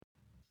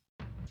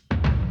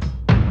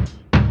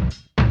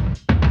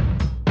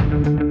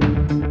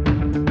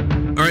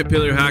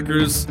Paleo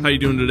Hackers? How you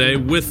doing today?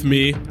 With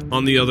me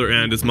on the other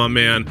end is my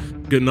man,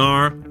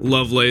 Gunnar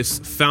Lovelace,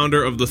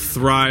 founder of the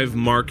Thrive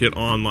Market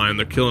Online.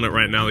 They're killing it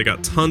right now. They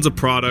got tons of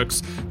products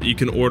that you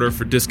can order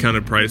for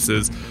discounted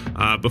prices.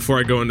 Before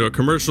I go into a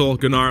commercial,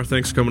 Gunnar,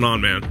 thanks for coming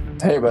on, man.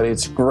 Hey, buddy.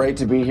 It's great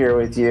to be here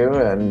with you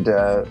and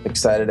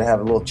excited to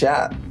have a little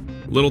chat.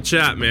 Little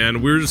chat,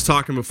 man. We were just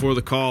talking before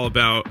the call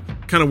about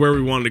kind of where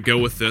we wanted to go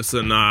with this,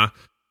 and I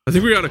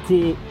think we got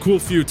a cool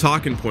few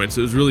talking points.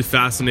 It was really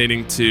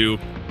fascinating to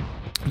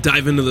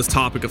dive into this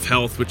topic of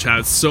health, which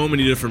has so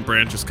many different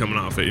branches coming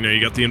off it. You know, you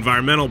got the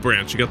environmental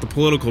branch, you got the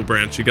political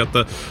branch, you got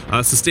the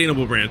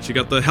sustainable branch, you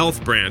got the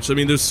health branch. I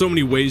mean, there's so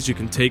many ways you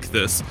can take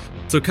this.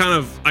 So kind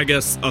of, I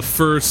guess, a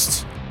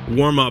first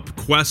warm-up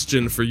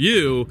question for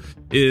you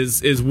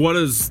is what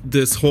is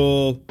this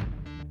whole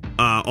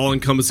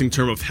all-encompassing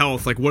term of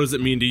health? Like, what does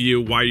it mean to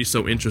you? Why are you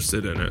so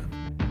interested in it?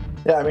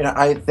 Yeah, I mean,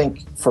 I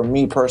think for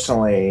me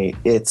personally,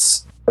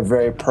 it's a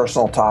very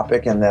personal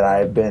topic in that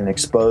I've been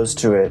exposed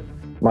to it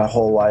my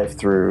whole life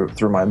through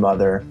my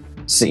mother.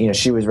 So, you know,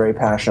 she was very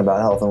passionate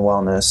about health and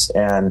wellness,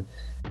 and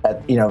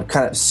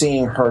kind of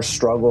seeing her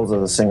struggles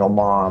as a single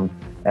mom,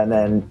 and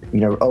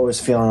then always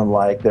feeling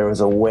like there was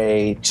a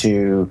way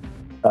to,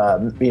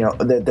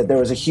 that there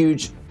was a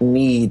huge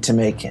need to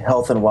make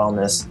health and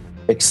wellness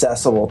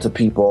accessible to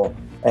people,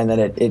 and that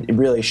it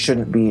really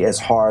shouldn't be as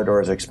hard or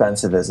as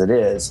expensive as it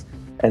is.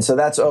 And so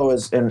that's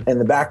always in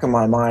the back of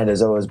my mind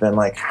has always been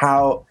like,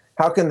 how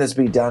can this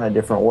be done a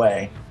different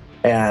way?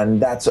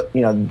 And that's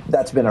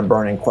been a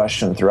burning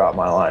question throughout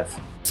my life.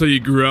 So you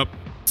grew up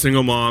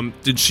single mom.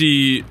 Did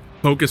she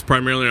focus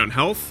primarily on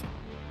health?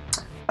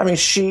 I mean,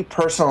 she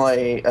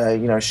personally,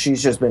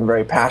 she's just been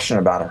very passionate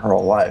about it her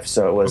whole life.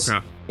 So it was,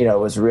 it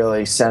was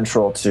really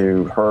central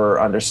to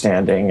her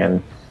understanding.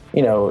 And,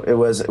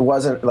 it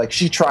wasn't like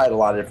she tried a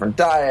lot of different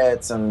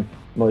diets and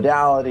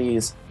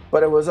modalities,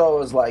 but it was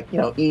always like,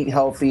 eat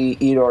healthy,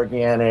 eat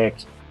organic.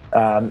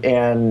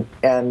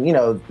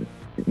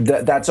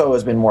 That's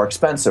always been more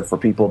expensive for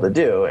people to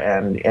do.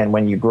 And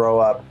when you grow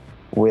up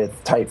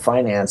with tight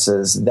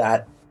finances,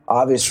 that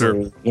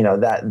obviously, you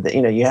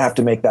have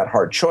to make that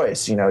hard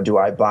choice. Do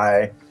I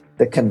buy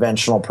the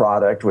conventional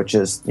product, which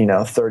is,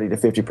 30 to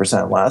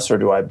 50% less, or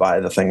do I buy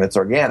the thing that's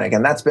organic?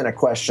 And that's been a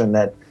question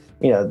that,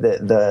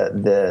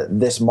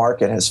 this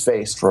market has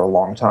faced for a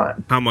long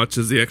time. How much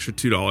is the extra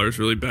 $2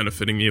 really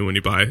benefiting you when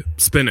you buy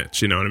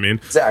spinach? You know what I mean?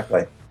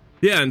 Exactly.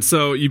 Yeah, and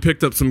so you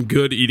picked up some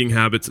good eating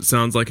habits, it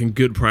sounds like, and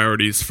good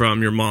priorities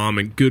from your mom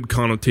and good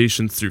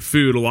connotations through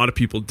food. A lot of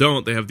people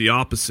don't. They have the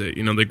opposite.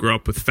 They grow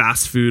up with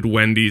fast food,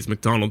 Wendy's,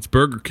 McDonald's,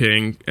 Burger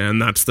King,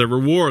 and that's their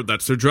reward.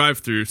 That's their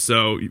drive-through.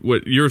 So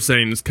what you're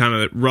saying is kind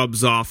of it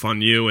rubs off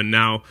on you, and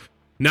now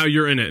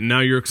you're in it, and now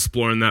you're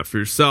exploring that for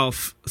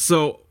yourself.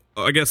 So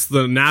I guess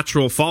the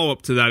natural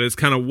follow-up to that is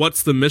kind of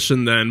what's the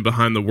mission then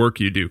behind the work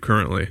you do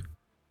currently?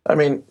 I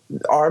mean,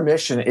 our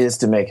mission is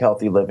to make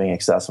healthy living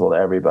accessible to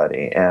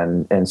everybody.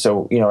 And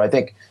so, I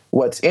think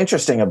what's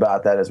interesting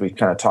about that, as we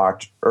kind of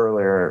talked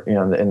earlier,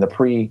 in the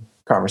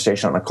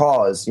pre-conversation on the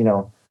call is,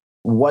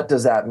 what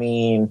does that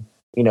mean?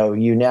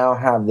 You now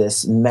have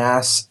this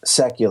mass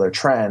secular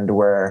trend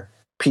where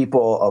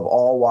people of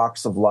all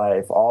walks of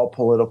life, all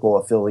political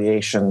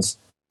affiliations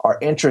are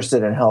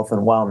interested in health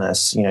and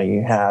wellness.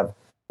 You have,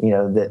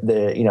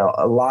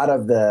 a lot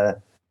of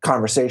the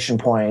conversation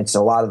points,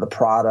 a lot of the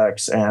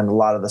products, and a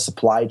lot of the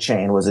supply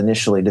chain was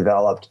initially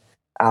developed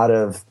out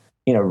of,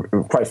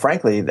 quite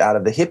frankly, out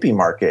of the hippie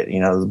market.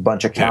 A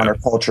bunch of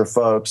counterculture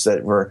folks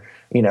that were,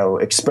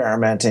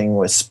 experimenting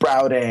with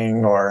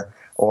sprouting or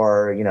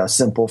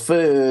simple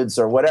foods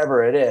or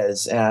whatever it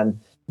is, and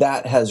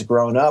that has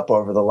grown up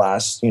over the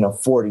last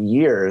 40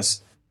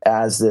 years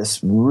as this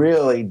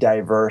really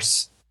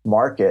diverse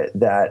market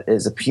that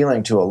is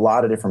appealing to a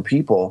lot of different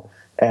people.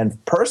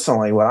 And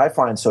personally, what I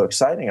find so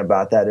exciting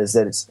about that is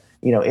that it's,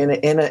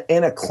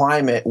 in a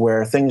climate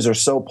where things are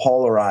so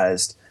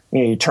polarized,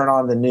 you turn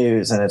on the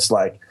news and it's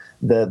like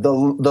the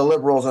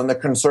liberals and the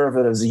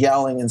conservatives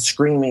yelling and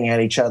screaming at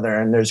each other,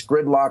 and there's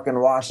gridlock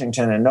in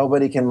Washington, and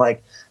nobody can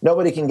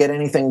get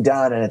anything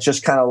done, and it's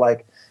just kind of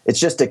like it's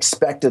just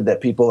expected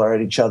that people are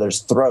at each other's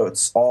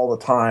throats all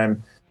the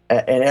time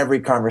in every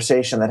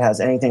conversation that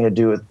has anything to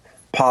do with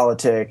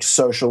politics,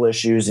 social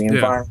issues, the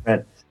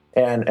environment.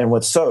 And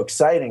what's so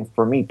exciting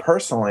for me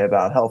personally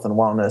about health and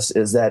wellness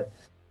is that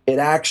it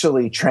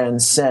actually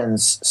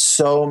transcends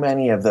so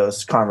many of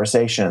those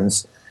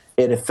conversations.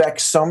 It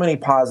affects so many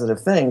positive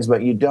things,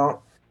 but you don't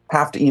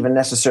have to even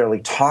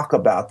necessarily talk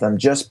about them,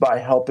 just by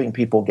helping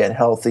people get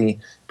healthy,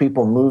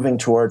 people moving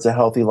towards a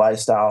healthy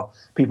lifestyle,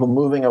 people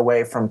moving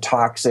away from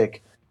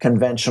toxic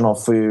conventional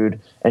food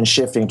and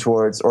shifting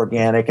towards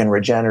organic and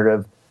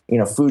regenerative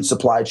food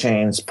supply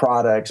chains,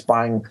 products,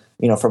 buying,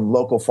 from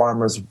local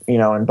farmers,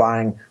 and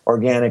buying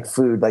organic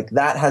food. Like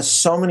that has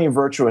so many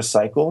virtuous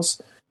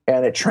cycles,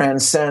 and it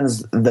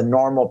transcends the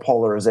normal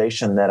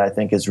polarization that I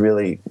think is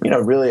really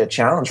a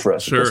challenge for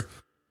us. Sure.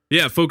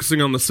 Yeah,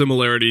 focusing on the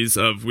similarities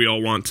of we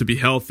all want to be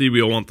healthy,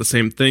 we all want the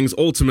same things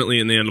ultimately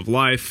in the end of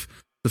life.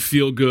 the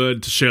feel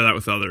good to share that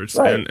with others,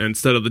 Right. and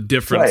instead of the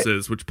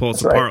differences which pull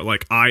us apart.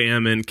 Like, I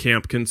am in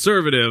camp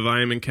conservative,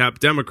 I am in camp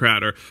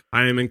Democrat, or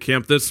I am in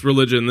camp this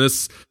religion,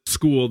 this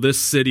school,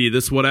 this city,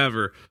 this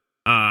whatever.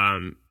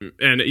 And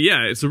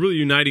yeah, it's a really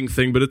uniting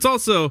thing, but it's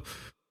also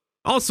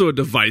a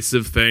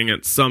divisive thing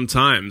at some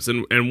times.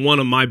 And one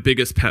of my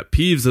biggest pet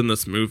peeves in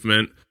this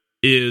movement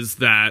is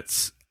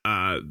that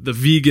the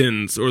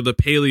vegans or the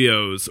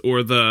paleos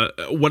or the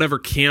whatever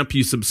camp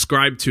you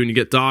subscribe to, and you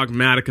get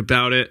dogmatic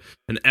about it,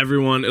 and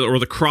everyone, or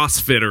the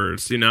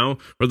CrossFitters, you know,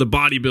 or the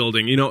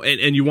bodybuilding, you know,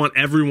 and you want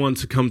everyone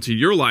to come to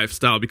your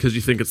lifestyle because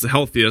you think it's the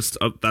healthiest.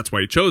 That's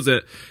why you chose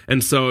it.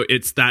 And so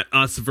it's that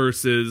us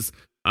versus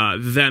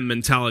them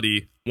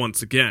mentality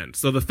once again.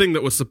 So the thing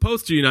that was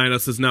supposed to unite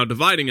us is now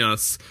dividing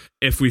us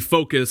if we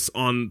focus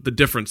on the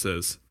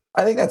differences.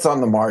 I think that's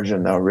on the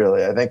margin, though.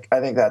 Really, I think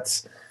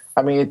that's.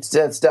 I mean,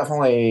 it's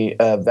definitely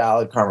a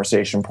valid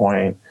conversation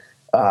point,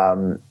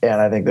 and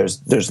I think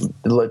there's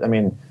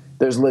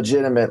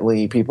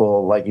legitimately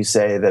people, like you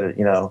say, that,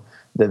 you know,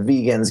 the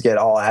vegans get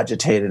all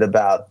agitated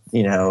about,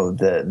 you know,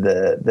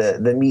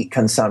 the meat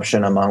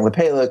consumption among the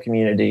paleo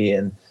community,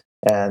 and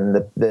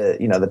the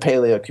you know, the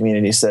paleo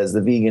community says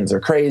the vegans are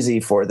crazy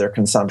for their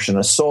consumption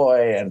of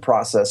soy and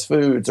processed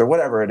foods or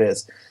whatever it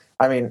is.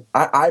 I mean,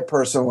 I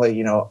personally,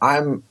 you know,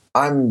 I'm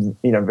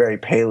you know, very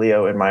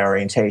paleo in my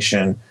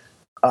orientation.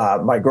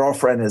 My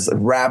girlfriend is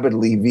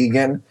rabidly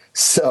vegan,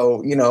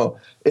 so, you know,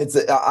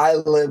 I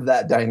live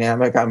that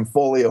dynamic. I'm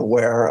fully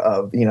aware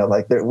of, you know,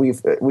 like,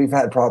 we've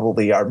had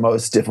probably our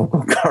most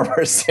difficult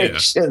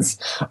conversations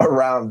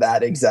around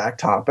that exact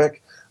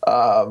topic.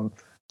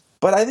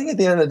 But I think at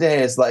the end of the day,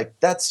 it's like,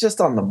 that's just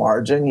on the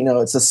margin. You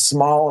know, it's a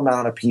small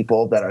amount of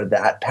people that are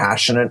that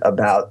passionate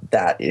about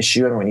that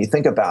issue. And when you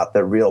think about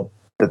the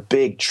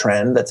big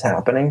trend that's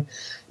happening,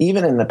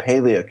 even in the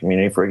paleo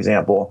community, for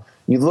example,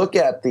 you look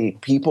at the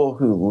people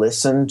who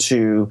listen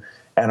to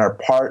and are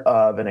part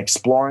of and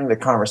exploring the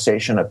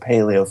conversation of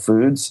paleo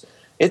foods.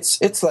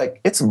 It's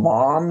like, it's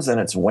moms and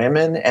it's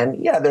women,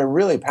 and yeah, they're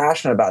really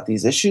passionate about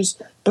these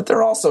issues, but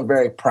they're also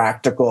very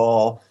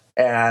practical,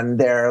 and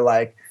they're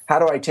like, how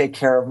do I take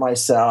care of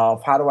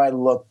myself? How do I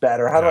look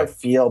better? How do I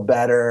feel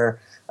better?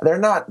 They're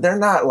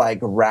not like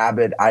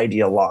rabid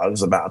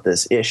ideologues about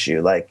this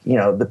issue. Like, you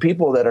know, the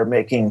people that are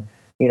making,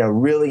 you know,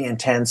 really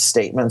intense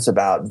statements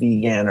about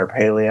vegan or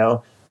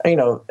paleo, you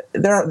know,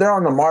 they're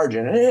on the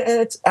margin, and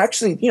it's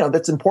actually, you know,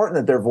 that's important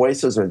that their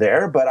voices are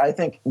there. But I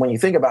think when you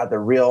think about the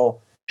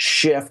real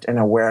shift in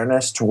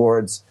awareness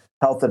towards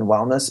health and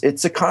wellness,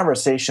 it's a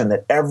conversation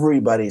that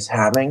everybody's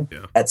having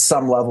at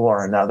some level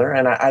or another.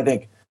 And I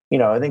think, you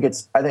know, I think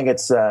it's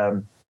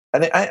you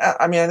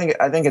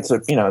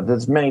know,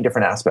 there's many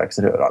different aspects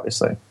to it,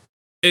 obviously.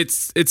 It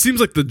seems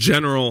like the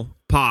general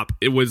pop,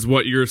 it was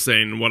what you're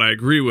saying, what I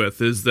agree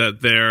with, is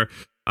that they're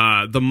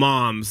the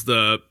moms,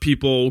 the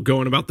people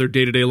going about their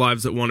day-to-day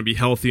lives that want to be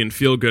healthy and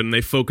feel good, and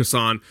they focus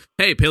on,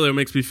 hey, paleo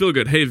makes me feel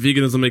good, hey,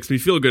 veganism makes me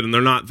feel good, and they're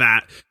not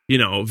that, you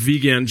know,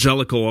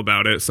 vegangelical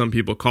about it. Some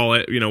people call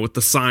it, you know, with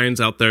the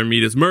signs out there,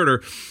 meat is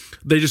murder.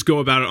 They just go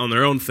about it on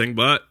their own thing,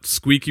 but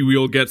squeaky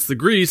wheel gets the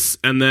grease,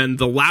 and then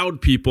the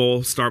loud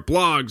people start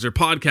blogs or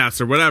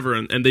podcasts or whatever,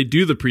 and they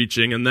do the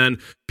preaching, and then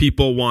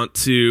people want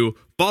to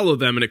follow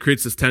them, and it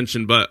creates this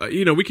tension. But,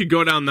 you know, we could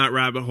go down that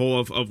rabbit hole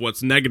of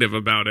what's negative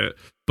about it,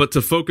 but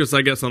to focus,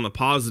 I guess, on the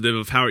positive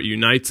of how it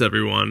unites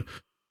everyone.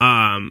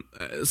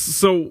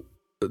 So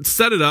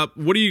set it up.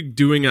 What are you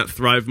doing at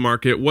Thrive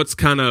Market? What's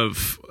kind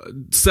of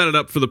set it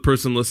up for the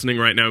person listening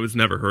right now who's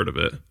never heard of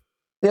it?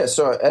 Yeah,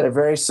 so at a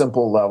very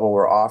simple level,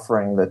 we're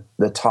offering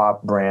the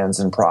top brands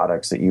and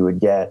products that you would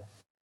get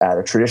at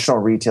a traditional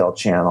retail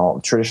channel,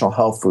 traditional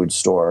health food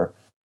store,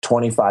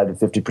 25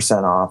 to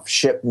 50% off,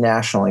 shipped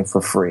nationally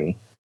for free.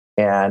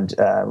 And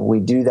we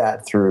do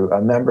that through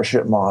a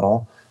membership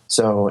model.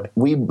 So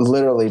we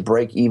literally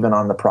break even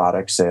on the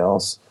product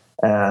sales,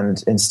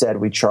 and instead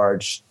we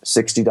charge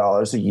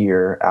 $60 a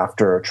year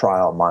after a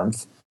trial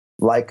month,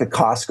 like a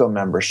Costco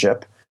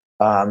membership.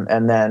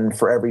 And then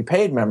for every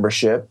paid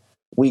membership,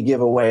 we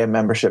give away a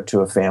membership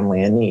to a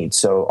family in need.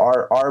 So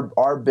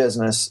our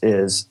business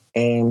is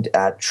aimed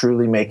at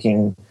truly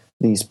making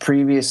these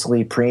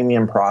previously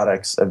premium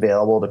products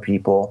available to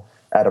people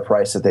at a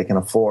price that they can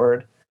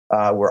afford.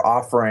 We're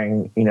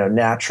offering, you know,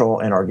 natural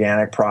and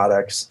organic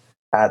products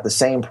at the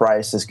same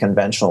price as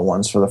conventional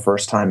ones for the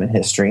first time in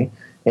history,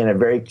 in a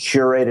very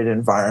curated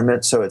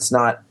environment. So it's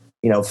not,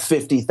 you know,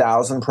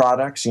 50,000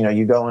 products. You know,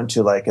 you go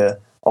into like a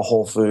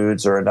Whole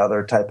Foods or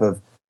another type of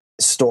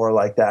store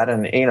like that,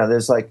 and, you know,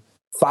 there's like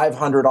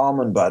 500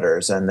 almond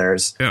butters, and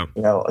there's,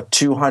 you know,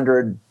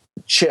 200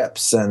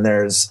 chips, and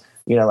there's,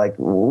 you know, like,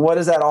 what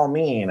does that all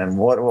mean? And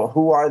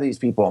who are these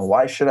people, and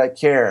why should I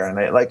care? And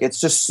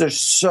it's just, there's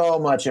so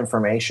much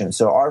information.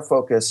 So our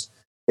focus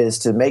is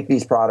to make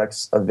these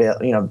products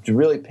available, you know, to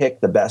really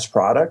pick the best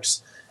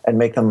products and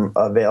make them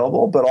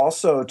available, but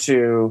also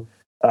to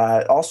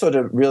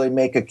really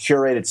make a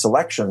curated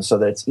selection so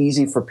that it's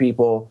easy for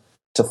people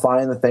to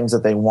find the things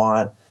that they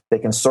want. They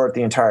can sort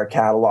the entire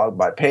catalog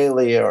by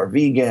paleo or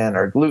vegan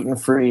or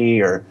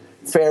gluten-free or,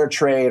 fair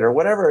trade or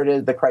whatever it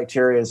is the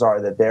criteria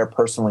are that they're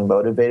personally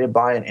motivated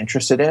by and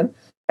interested in,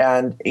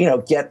 and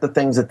get the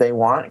things that they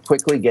want,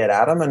 quickly get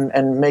at them,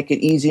 and make it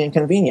easy and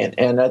convenient.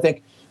 And I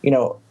think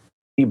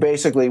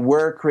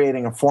we're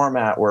creating a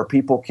format where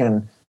people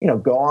can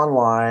go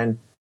online,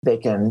 they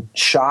can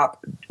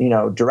shop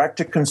direct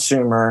to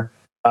consumer,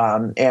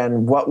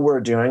 and what we're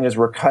doing is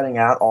we're cutting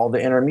out all the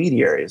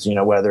intermediaries,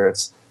 whether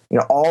it's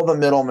all the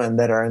middlemen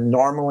that are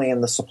normally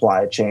in the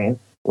supply chain.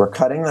 We're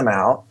cutting them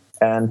out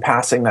and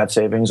passing that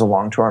savings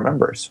along to our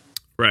members.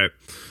 Right.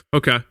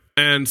 Okay.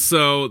 And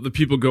so the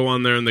people go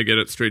on there and they get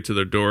it straight to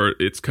their door.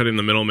 It's cutting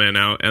the middleman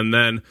out. And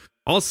then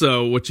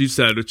also what you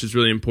said, which is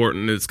really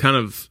important, is kind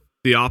of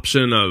the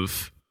option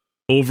of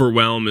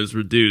overwhelm is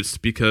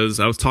reduced, because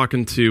I was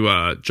talking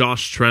to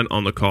Josh Trent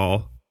on the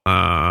call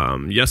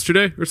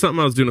yesterday or something.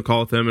 I was doing a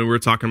call with him and we were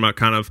talking about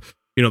kind of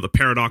the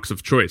paradox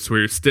of choice, where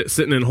you're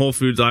sitting in Whole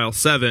Foods aisle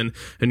 7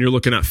 and you're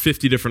looking at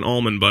 50 different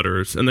almond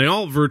butters, and they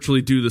all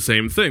virtually do the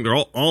same thing. They're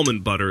all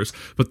almond butters,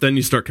 but then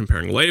you start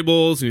comparing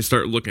labels and you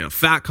start looking at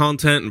fat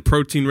content and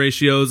protein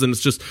ratios, and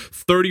it's just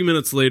 30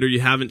 minutes later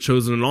you haven't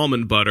chosen an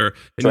almond butter,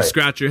 and you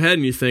scratch your head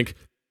and you think,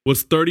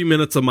 was 30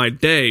 minutes of my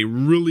day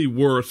really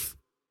worth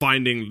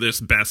finding this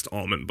best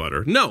almond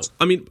butter? No.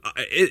 I mean,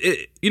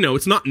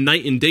 it's not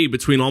night and day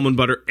between almond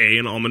butter A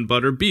and almond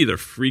butter B. They're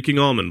freaking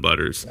almond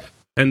butters.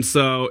 And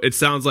so it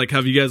sounds like,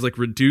 have you guys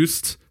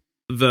reduced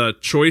the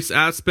choice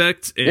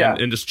aspect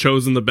and just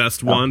chosen the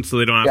best one, so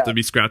they don't have to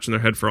be scratching their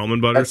head for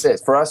almond butters?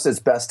 That's it. For us, it's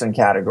best in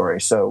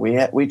category. So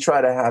we try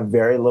to have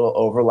very little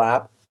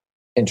overlap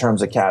in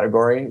terms of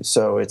category.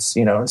 So it's,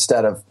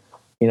 instead of,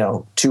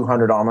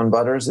 200 almond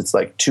butters, it's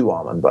like 2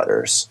 almond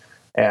butters.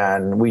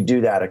 And we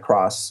do that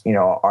across,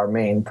 our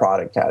main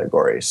product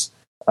categories.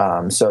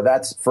 So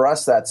that's, for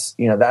us, that's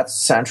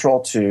central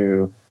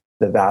to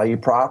the value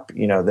prop.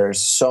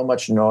 There's so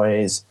much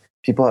noise.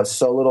 People have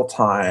so little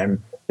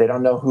time. They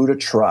don't know who to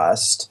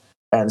trust.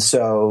 And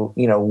so,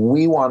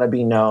 we want to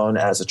be known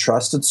as a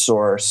trusted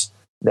source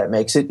that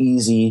makes it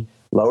easy,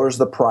 lowers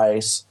the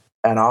price,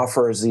 and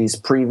offers these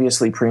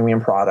previously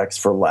premium products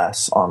for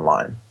less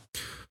online.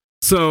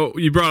 So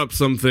you brought up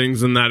some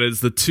things, and that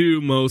is the 2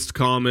 most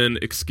common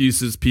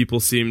excuses people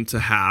seem to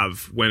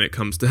have when it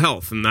comes to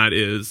health. And that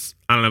is,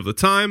 I don't have the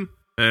time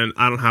and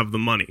I don't have the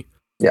money.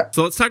 Yeah.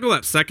 So let's tackle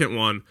that second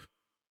one.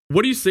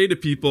 What do you say to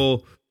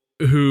people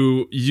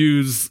who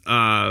use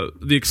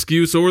the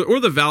excuse or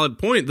the valid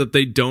point that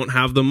they don't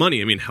have the money?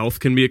 I mean,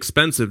 health can be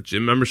expensive.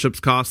 Gym memberships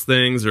cost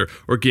things, or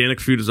organic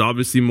food is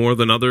obviously more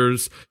than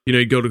others.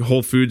 You go to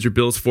Whole Foods, your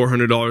bill is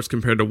 $400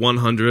 compared to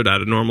 $100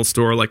 at a normal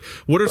store.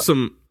 What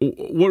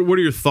are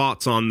your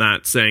thoughts on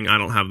that, saying I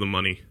don't have the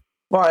money?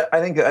 Well,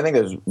 I think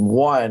there's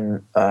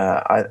one,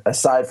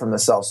 aside from the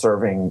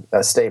self-serving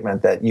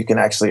statement that you can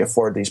actually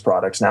afford these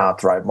products now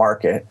at Thrive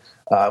Market,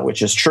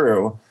 which is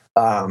true.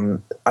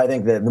 I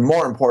think that the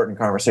more important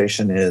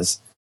conversation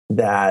is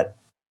that,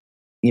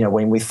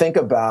 when we think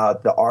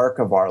about the arc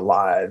of our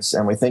lives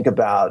and we think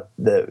about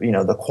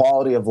the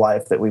quality of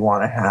life that we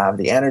want to have,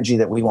 the energy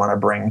that we want to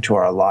bring to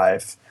our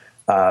life,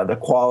 the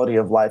quality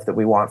of life that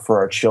we want for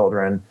our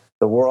children,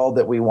 the world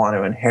that we want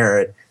to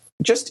inherit,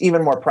 just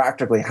even more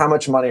practically, how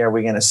much money are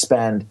we going to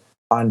spend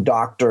on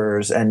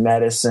doctors and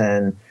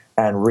medicine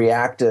and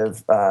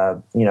reactive,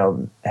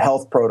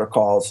 health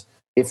protocols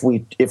if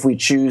we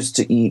choose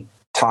to eat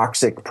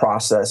toxic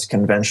processed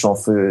conventional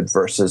food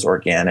versus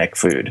organic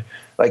food?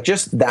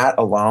 Just that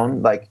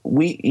alone,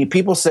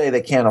 people say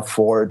they can't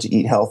afford to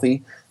eat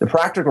healthy. The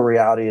practical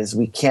reality is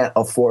we can't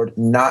afford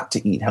not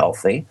to eat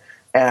healthy.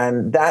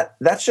 And that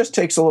just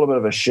takes a little bit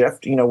of a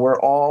shift. We're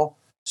all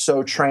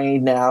so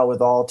trained now with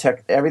all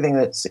everything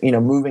that's,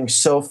 moving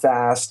so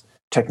fast,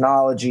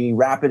 technology,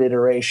 rapid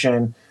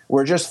iteration.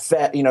 We're just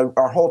fed,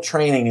 our whole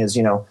training is,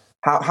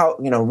 how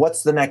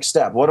what's the next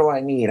step? What do I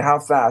need? How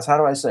fast? How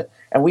do I say?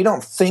 And we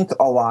don't think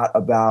a lot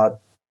about,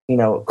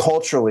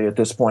 culturally at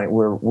this point,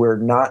 we're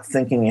not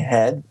thinking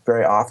ahead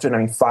very often. I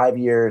mean, 5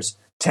 years,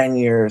 10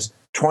 years,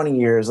 20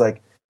 years,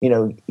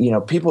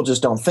 people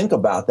just don't think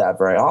about that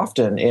very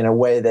often in a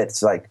way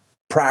that's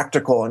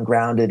practical and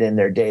grounded in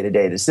their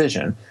day-to-day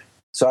decision.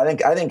 So I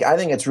think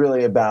it's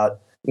really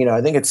about,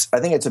 I think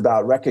it's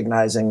about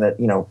recognizing that,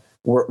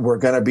 we're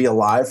going to be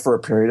alive for a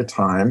period of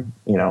time,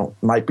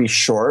 might be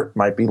short,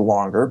 might be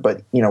longer,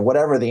 but,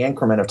 whatever the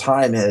increment of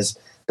time is,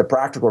 the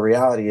practical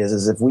reality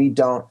is if we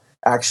don't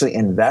actually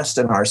invest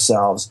in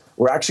ourselves,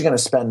 we're actually going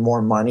to spend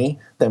more money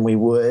than we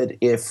would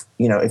if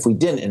we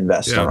didn't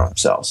invest in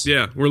ourselves.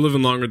 Yeah, we're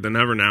living longer than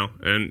ever now.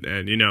 And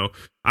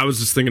I was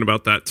just thinking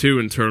about that too,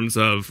 in terms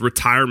of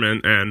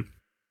retirement, and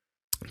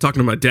talking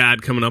to my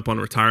dad coming up on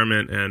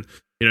retirement, and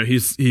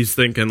he's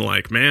thinking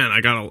man,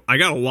 I got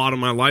a lot of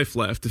my life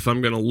left if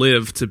I'm going to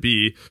live to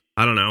be,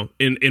 I don't know,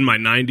 in my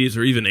 90s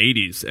or even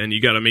 80s. And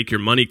you got to make your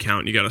money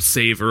count. You got to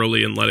save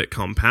early and let it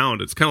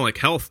compound. It's kind of like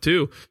health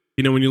too.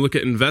 When you look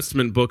at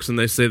investment books and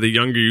they say the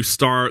younger you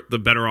start, the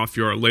better off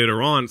you are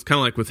later on. It's kind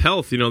of like with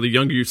health. The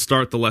younger you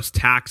start, the less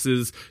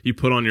taxes you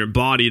put on your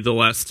body, the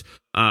less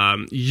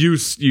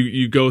use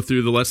you go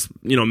through, the less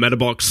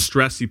metabolic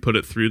stress you put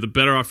it through, the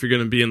better off you're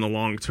going to be in the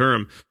long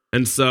term.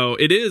 And so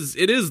it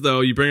is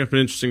though. You bring up an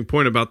interesting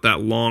point about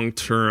that long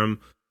term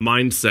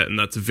mindset, and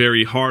that's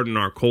very hard in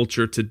our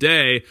culture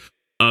today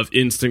of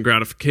instant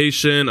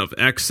gratification, of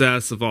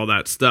excess, of all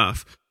that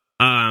stuff.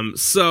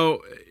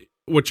 So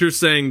what you're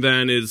saying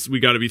then is we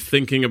got to be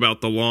thinking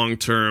about the long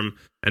term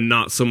and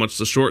not so much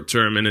the short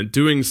term. And in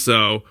doing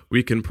so,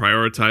 we can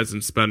prioritize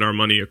and spend our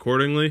money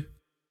accordingly.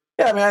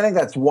 Yeah, I mean, I think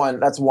that's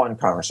one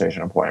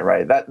conversation point,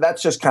 right?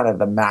 That's just kind of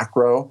the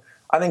macro.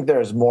 I think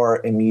there's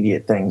more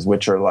immediate things,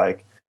 which are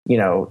like,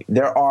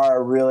 there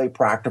are really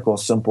practical,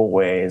 simple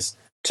ways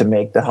to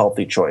make the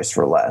healthy choice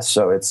for less.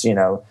 So it's,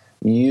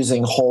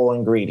 using whole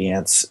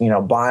ingredients,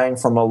 buying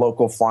from a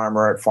local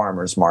farmer at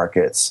farmers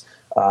markets,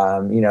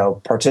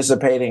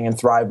 participating in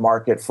Thrive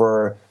Market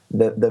for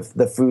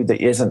the food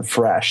that isn't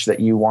fresh that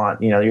you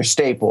want, your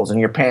staples and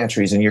your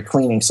pantries and your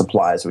cleaning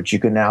supplies, which you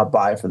can now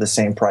buy for the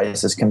same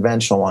price as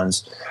conventional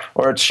ones,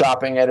 or it's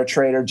shopping at a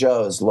Trader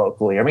Joe's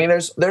locally. I mean,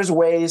 there's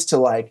ways to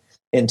like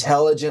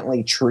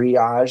intelligently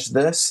triage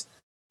this.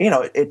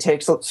 It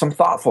takes some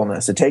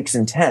thoughtfulness. It takes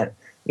intent.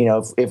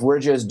 If we're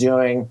just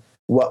doing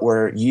what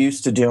we're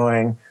used to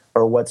doing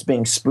or what's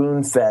being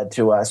spoon-fed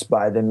to us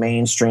by the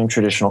mainstream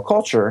traditional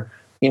culture,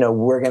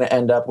 we're going to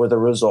end up with a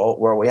result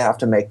where we have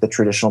to make the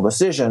traditional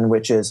decision,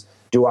 which is,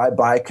 do I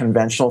buy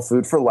conventional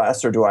food for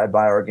less or do I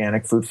buy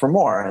organic food for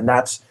more? And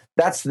that's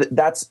the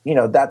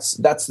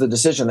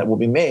decision that will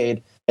be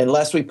made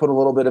unless we put a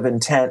little bit of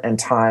intent and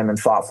time and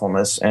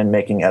thoughtfulness and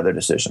making other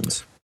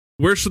decisions.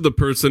 Where should the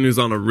person who's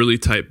on a really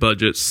tight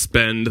budget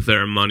spend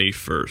their money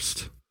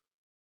first?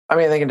 I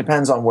mean, I think it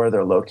depends on where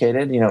they're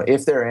located.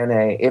 If they're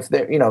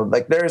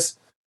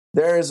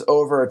there's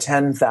over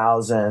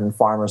 10,000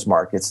 farmers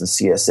markets and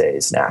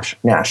CSAs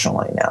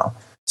nationally now.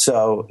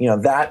 So,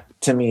 that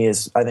to me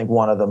is, I think,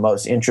 one of the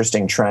most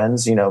interesting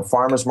trends.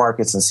 Farmers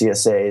markets and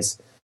CSAs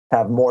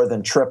have more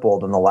than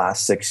tripled in the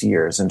last 6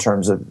 years in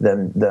terms of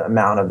the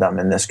amount of them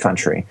in this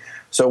country.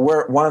 So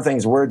one of the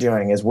things we're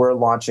doing is we're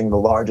launching the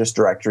largest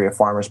directory of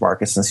farmers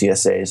markets and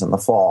CSAs in the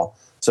fall,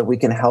 so we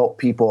can help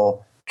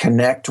people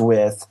connect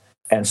with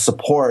and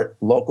support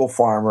local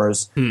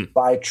farmers,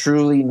 buy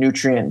truly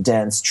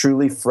nutrient-dense,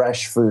 truly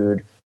fresh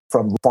food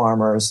from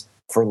farmers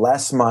for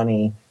less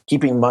money,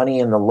 keeping money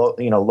in the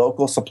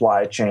local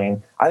supply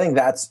chain. I think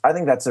that's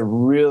a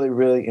really,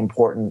 really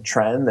important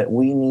trend that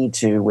we need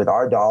to, with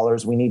our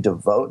dollars, we need to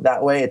vote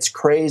that way. It's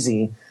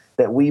crazy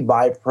that we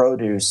buy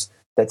produce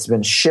that's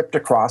been shipped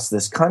across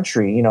this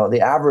country.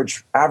 The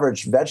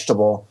average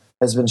vegetable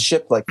has been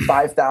shipped like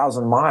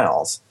 5,000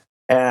 miles.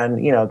 And,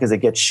 because it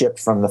gets shipped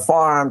from the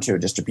farm to a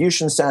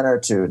distribution center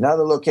to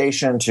another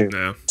location to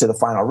the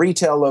final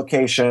retail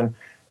location.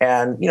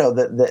 And,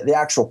 the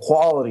actual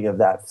quality of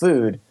that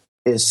food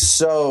is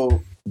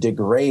so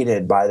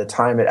degraded by the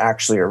time it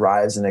actually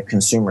arrives in a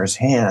consumer's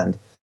hand,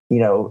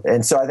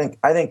 and so I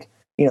think,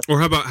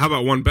 or how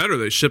about one better?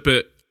 They ship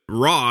it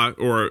raw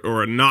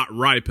or not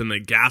ripe and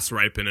they gas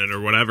ripen it or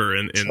whatever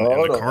in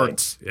the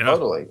carts. Yeah.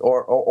 Totally.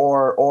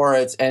 Or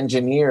it's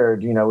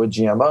engineered, with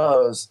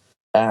GMOs.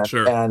 And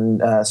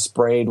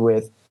sprayed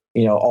with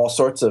all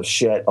sorts of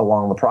shit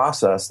along the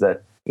process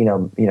that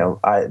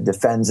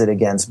defends it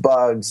against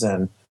bugs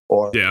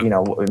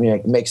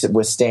makes it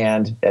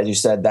withstand, as you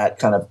said, that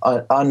kind of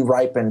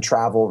unripened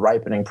travel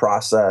ripening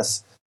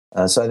process.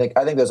 So I think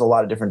there's a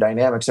lot of different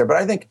dynamics there, but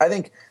I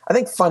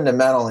think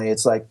fundamentally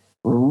it's like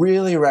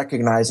really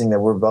recognizing that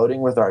we're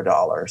voting with our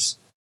dollars.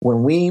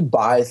 When we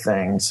buy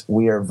things,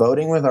 we are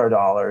voting with our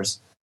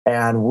dollars.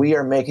 And we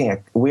are making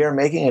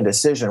a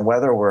decision,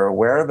 whether we're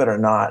aware of it or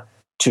not,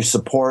 to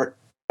support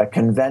a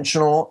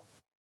conventional,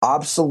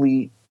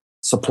 obsolete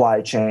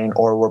supply chain,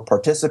 or we're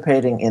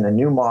participating in a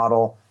new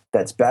model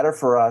that's better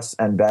for us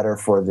and better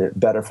for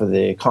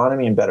the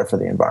economy and better for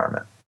the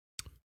environment.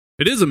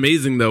 It is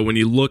amazing though when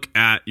you look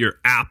at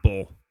your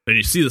apple and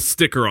you see the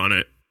sticker on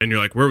it and you're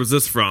like, where was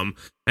this from?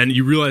 And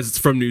you realize it's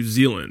from New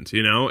Zealand,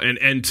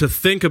 and to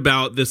think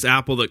about this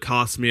apple that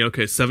cost me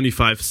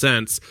 75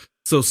 cents.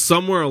 So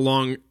somewhere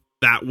along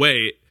that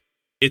way,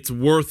 it's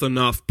worth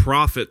enough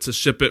profit to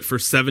ship it for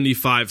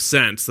 75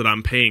 cents that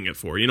I'm paying it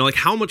for.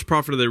 How much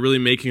profit are they really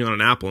making on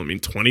an apple? I mean,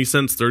 20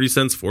 cents, 30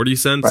 cents, 40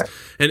 cents. Right.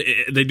 And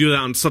they do that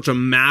on such a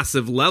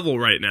massive level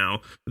right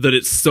now that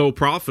it's so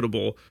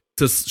profitable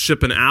to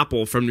ship an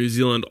apple from New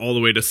Zealand all the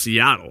way to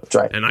Seattle. That's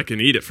right. And I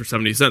can eat it for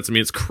 70 cents. I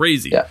mean, it's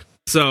crazy. Yeah.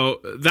 So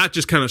that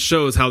just kind of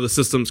shows how the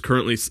system's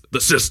currently,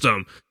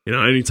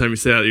 anytime you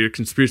say that, you're a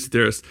conspiracy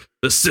theorist,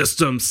 the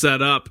system's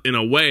set up in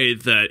a way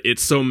that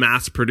it's so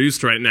mass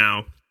produced right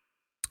now.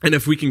 And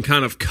if we can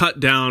kind of cut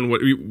down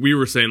what we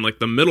were saying, like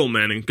the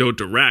middleman, and go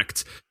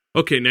direct,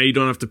 okay, now you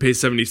don't have to pay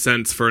 70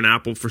 cents for an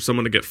apple for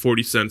someone to get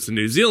 40 cents in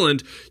New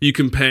Zealand. You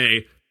can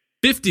pay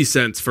 50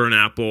 cents for an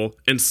apple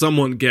and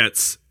someone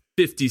gets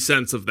 50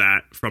 cents of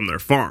that from their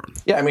farm.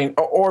 Yeah, I mean,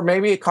 or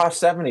maybe it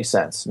costs 70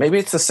 cents. Maybe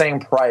it's the same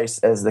price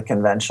as the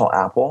conventional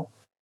apple,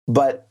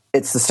 but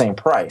it's the same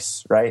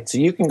price, right? So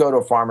you can go to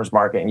a farmer's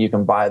market and you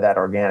can buy that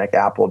organic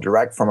apple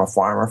direct from a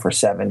farmer for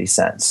 70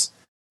 cents.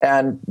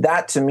 And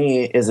that to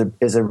me is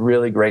a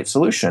really great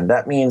solution.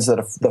 That means that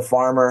if the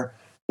farmer,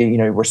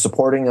 we're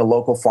supporting a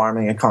local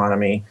farming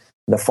economy.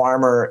 The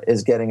farmer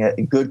is getting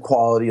a good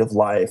quality of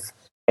life,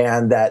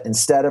 and that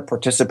instead of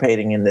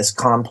participating in this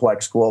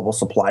complex global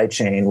supply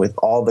chain with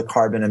all the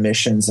carbon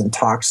emissions and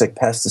toxic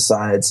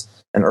pesticides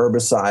and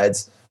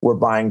herbicides, we're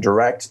buying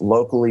direct,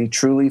 locally,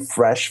 truly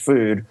fresh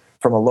food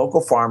from a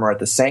local farmer at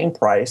the same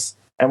price,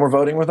 and we're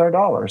voting with our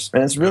dollars.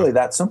 And it's really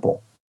that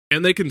simple.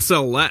 And they can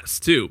sell less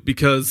too,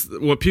 because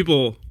what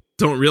people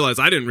don't realize,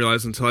 I didn't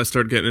realize until I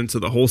started getting into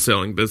the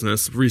wholesaling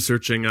business,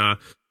 researching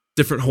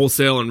different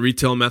wholesale and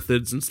retail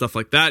methods and stuff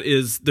like that,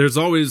 is there's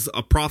always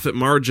a profit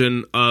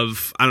margin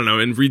of, I don't know,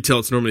 in retail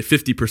it's normally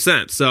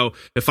 50%. So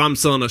if I'm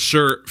selling a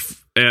shirt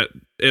at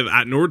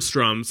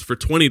Nordstrom's for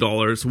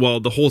 $20, well,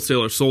 the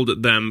wholesaler sold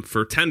it them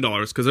for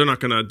 $10 because they're not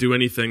going to do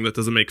anything that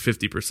doesn't make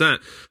 50%.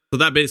 So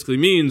that basically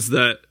means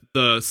that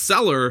the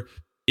seller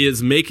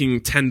is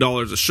making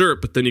 $10 a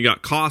shirt, but then you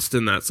got cost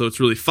in that, so it's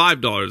really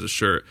 $5 a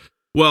shirt.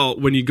 Well,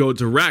 when you go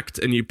direct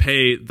and you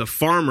pay the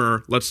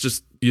farmer, let's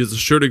just use a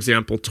shirt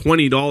example,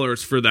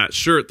 $20 for that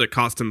shirt that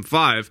cost him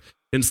 $5,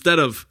 instead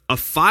of a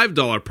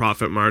 $5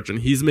 profit margin,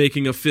 he's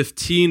making a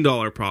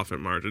 $15 profit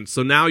margin.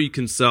 So now you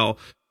can sell,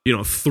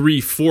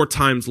 3-4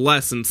 times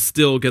less and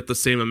still get the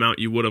same amount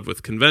you would have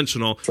with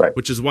conventional, right.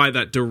 Which is why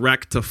that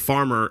direct to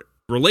farmer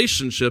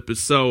relationship is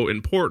so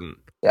important.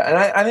 Yeah, and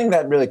I think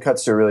that really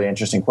cuts to a really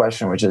interesting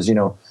question, which is,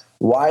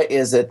 why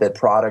is it that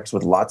products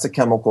with lots of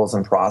chemicals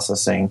and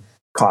processing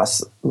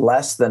cost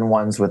less than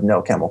ones with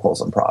no chemicals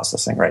and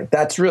processing, right?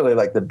 That's really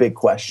like the big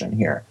question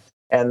here.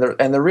 And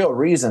the real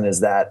reason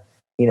is that,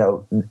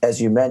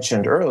 as you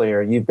mentioned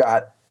earlier, you've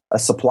got a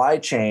supply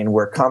chain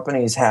where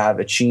companies have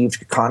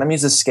achieved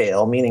economies of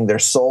scale, meaning they're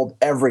sold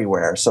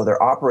everywhere. So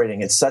they're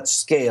operating at such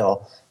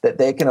scale that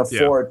they can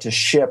afford to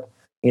ship,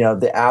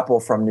 the apple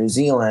from New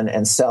Zealand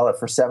and sell it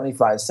for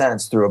 75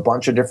 cents through a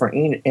bunch of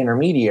different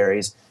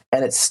intermediaries,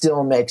 and it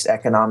still makes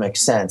economic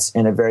sense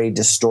in a very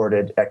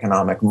distorted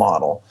economic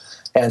model.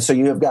 And so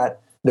you have got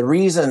the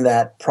reason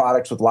that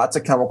products with lots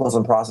of chemicals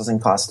and processing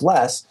cost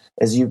less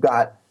is you've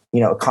got,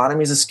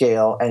 economies of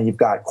scale and you've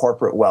got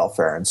corporate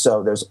welfare. And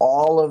so there's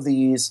all of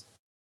these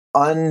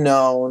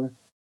unknown,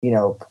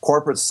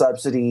 corporate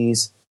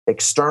subsidies,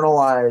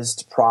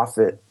 externalized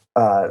profit,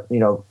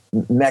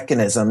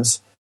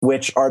 mechanisms,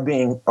 which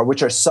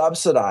are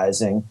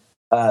subsidizing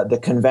the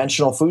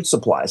conventional food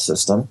supply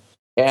system.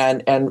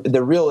 And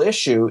the real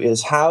issue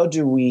is, how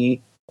do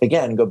we,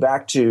 again, go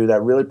back to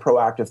that really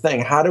proactive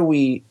thing? How do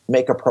we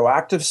make a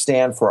proactive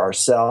stand for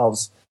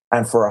ourselves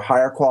and for a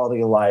higher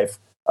quality of life,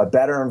 a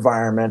better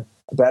environment,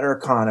 a better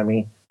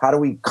economy? How do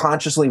we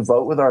consciously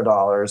vote with our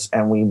dollars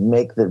and we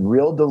make the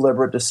real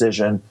deliberate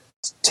decision,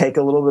 take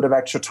a little bit of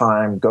extra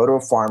time, go to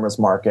a farmer's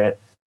market,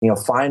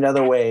 find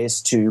other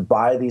ways to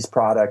buy these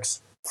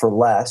products for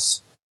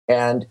less,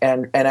 and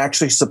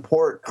actually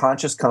support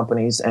conscious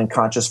companies and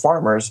conscious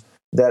farmers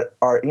that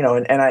are,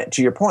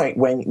 to your point,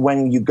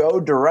 when you go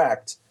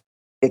direct,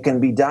 it can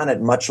be done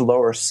at much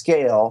lower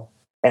scale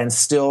and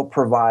still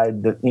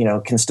provide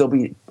can still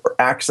be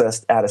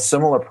accessed at a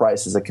similar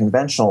price as a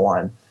conventional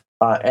one,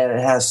 and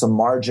it has some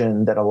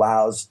margin that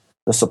allows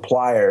the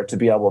supplier to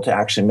be able to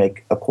actually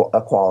make a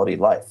quality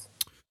life.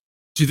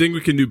 Do you think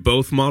we can do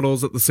both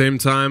models at the same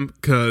time?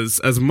 Because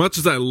as much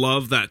as I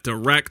love that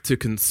direct to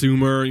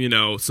consumer,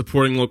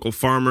 supporting local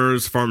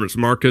farmers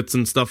markets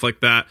and stuff like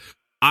that,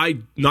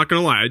 I'm not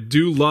going to lie, I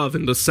do love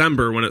in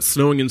December when it's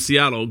snowing in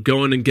Seattle,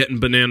 going and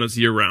getting bananas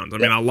year round. I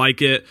mean, I like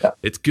it. Yeah.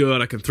 It's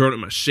good. I can throw it in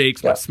my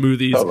shakes, my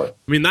smoothies. Totally.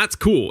 I mean, that's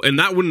cool. And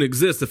that wouldn't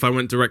exist if I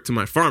went direct to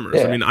my farmers.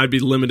 Yeah. I mean, I'd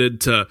be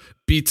limited to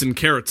beets and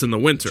carrots in the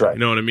winter. Right. You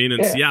know what I mean?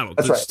 In Seattle,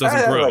 it just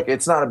doesn't grow.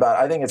 It's not about,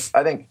 I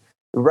think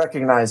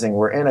recognizing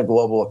we're in a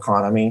global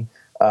economy.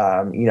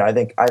 I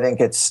think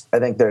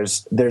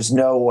there's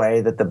no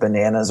way that the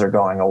bananas are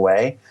going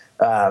away.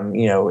 At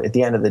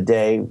the end of the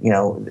day,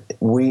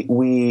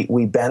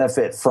 we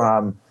benefit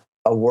from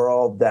a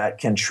world that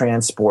can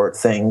transport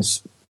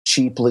things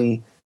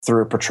cheaply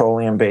through a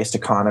petroleum-based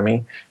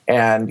economy,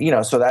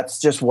 and so that's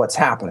just what's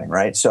happening,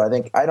 right? So I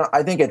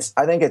think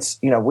it's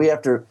we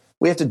have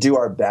to do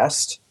our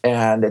best,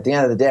 and at the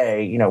end of the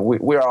day,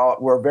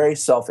 we're very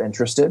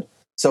self-interested,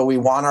 so we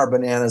want our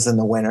bananas in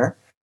the winter.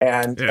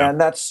 And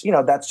that's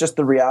just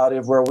the reality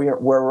of where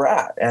we're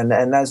at, and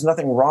there's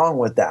nothing wrong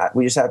with that.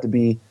 We just have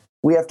to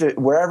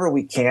wherever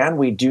we can,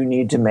 we do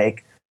need to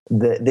make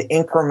the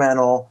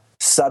incremental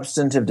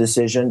substantive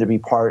decision to be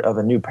part of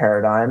a new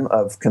paradigm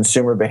of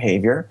consumer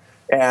behavior,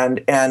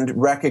 and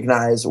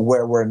recognize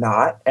where we're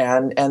not,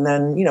 and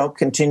then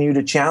continue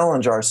to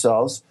challenge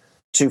ourselves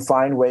to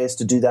find ways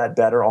to do that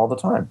better all the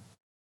time.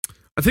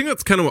 I think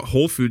that's kind of what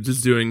Whole Foods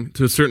is doing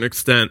to a certain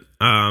extent.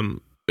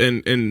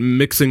 And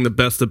mixing the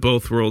best of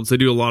both worlds. They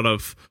do a lot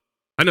of,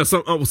 I know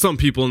some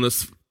people in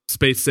this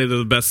space say they're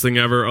the best thing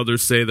ever.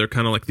 Others say they're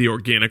kind of like the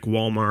organic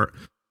Walmart.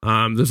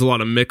 There's a lot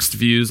of mixed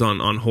views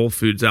on Whole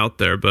Foods out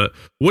there, but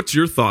what's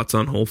your thoughts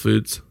on Whole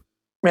Foods?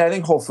 I mean, I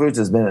think Whole Foods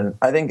has been,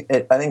 I think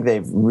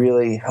they've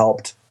really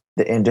helped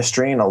the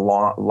industry in a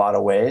lot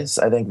of ways.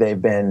 I think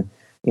they've been,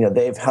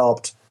 they've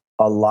helped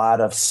a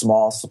lot of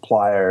small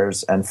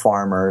suppliers and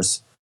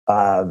farmers,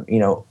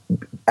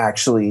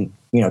 actually,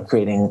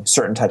 creating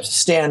certain types of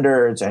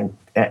standards and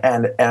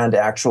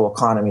actual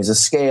economies of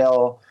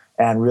scale,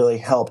 and really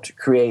helped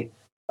create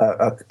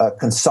a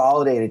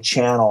consolidated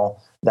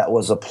channel that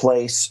was a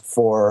place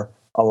for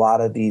a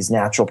lot of these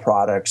natural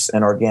products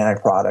and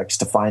organic products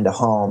to find a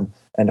home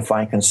and to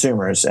find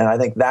consumers. And I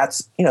think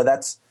that's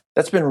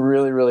been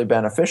really, really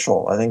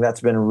beneficial. I think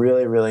that's been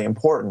really, really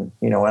important.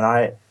 When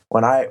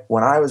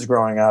I was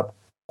growing up,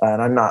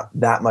 and I'm not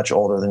that much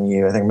older than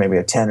you, I think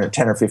maybe 10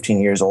 or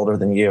 15 years older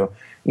than you,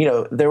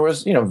 there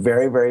was,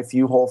 very, very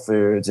few Whole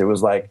Foods. It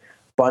was like a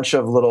bunch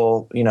of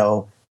little,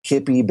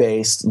 hippie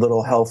based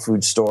little health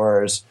food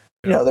stores.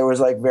 There was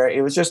like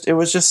it was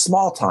just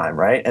small time.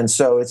 Right. And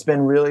so it's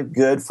been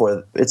good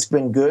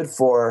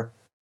for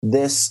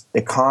this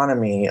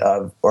economy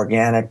of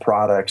organic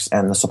products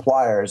and the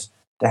suppliers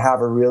to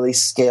have a really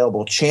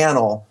scalable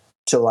channel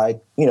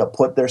to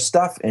put their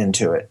stuff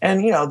into it.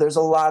 And, there's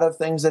a lot of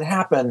things that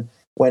happen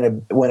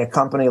when a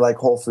company like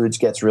Whole Foods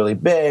gets really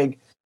big.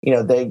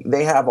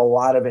 They have a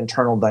lot of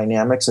internal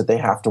dynamics that they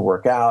have to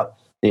work out.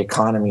 The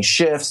economy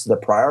shifts, the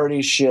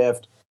priorities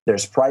shift.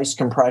 There's price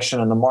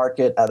compression in the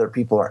market. Other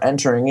people are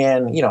entering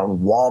in.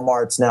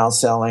 Walmart's now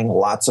selling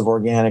lots of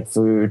organic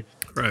food.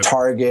 Right.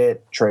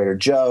 Target, Trader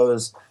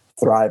Joe's,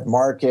 Thrive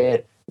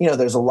Market.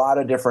 There's a lot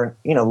of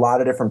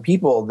different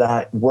people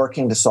that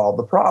working to solve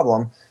the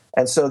problem,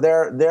 and so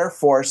they're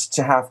forced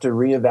to have to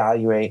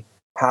reevaluate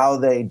how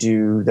they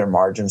do their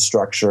margin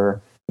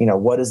structure.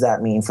 What does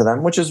that mean for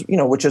them? Which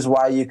is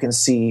why you can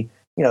see,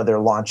 they're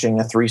launching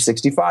a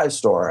 365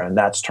 store, and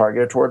that's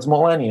targeted towards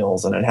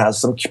millennials, and it has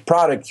some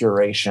product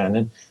curation,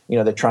 and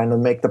they're trying to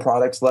make the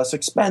products less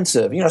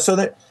expensive. So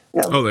that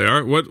oh, they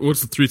are.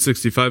 What's the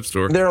 365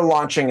 store? They're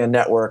launching a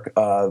network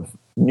of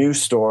new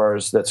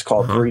stores that's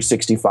called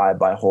 365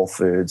 by Whole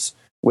Foods,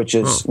 which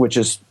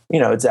is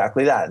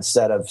exactly that.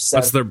 Instead of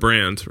that's their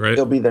brand, right?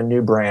 It'll be their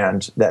new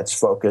brand that's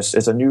focused.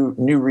 It's a new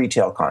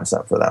retail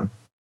concept for them.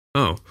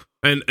 Oh,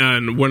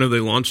 and when are they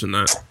launching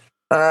that?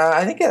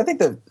 I think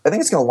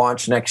it's going to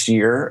launch next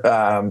year.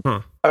 I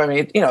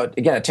mean,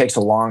 again, it takes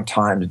a long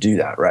time to do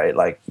that, right?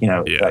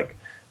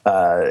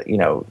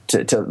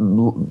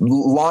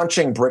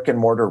 Launching brick and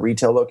mortar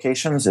retail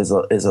locations is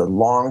a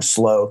long,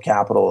 slow,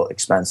 capital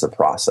expensive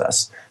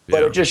process.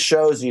 But it just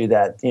shows you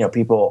that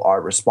people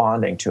are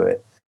responding to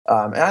it.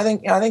 And I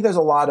think there's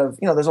a lot of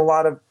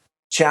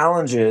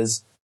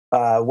challenges,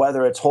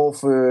 whether it's Whole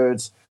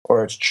Foods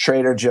or it's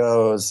Trader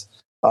Joe's.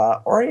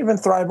 Or even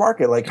Thrive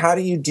Market. Like, how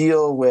do you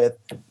deal with,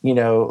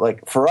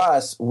 for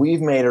us,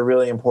 we've made what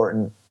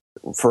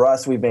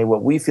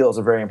we feel is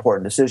a very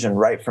important decision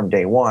right from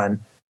day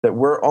one, that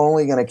we're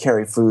only going to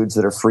carry foods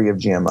that are free of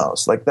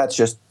GMOs. Like, that's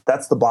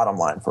the bottom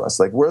line for us.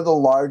 Like, we're the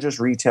largest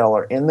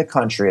retailer in the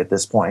country at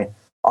this point,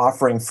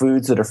 offering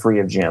foods that are free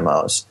of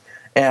GMOs.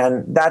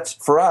 And that's,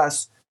 for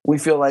us, we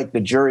feel like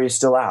the jury is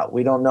still out.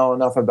 We don't know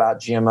enough about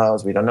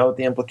GMOs. We don't know what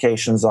the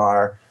implications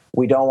are.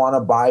 We don't want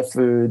to buy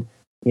food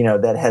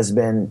that has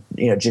been,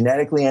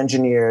 genetically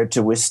engineered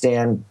to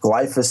withstand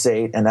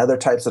glyphosate and other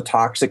types of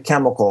toxic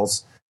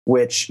chemicals,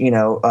 which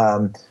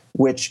while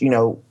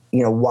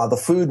the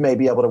food may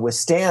be able to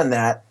withstand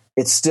that,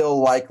 it's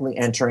still likely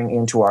entering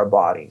into our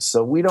bodies.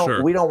 So we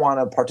don't want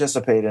to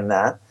participate in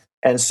that.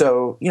 And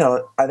so,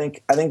 I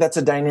think that's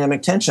a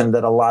dynamic tension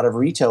that a lot of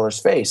retailers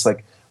face.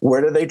 Like,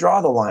 where do they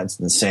draw the lines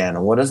in the sand,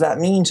 and what does that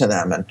mean to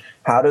them, and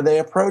how do they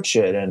approach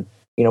it, and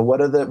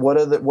what are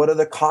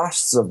the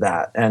costs of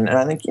that? And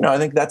I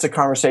think that's a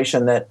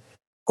conversation that,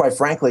 quite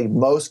frankly,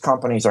 most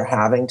companies are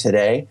having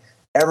today.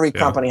 Every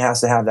company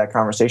has to have that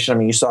conversation. I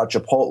mean, you saw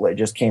Chipotle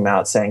just came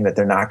out saying that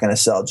they're not going to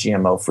sell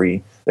GMO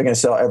free. They're going to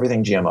sell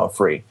everything GMO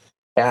free.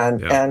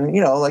 And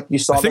like you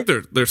saw, I think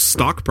their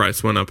stock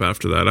price went up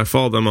after that. I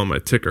followed them on my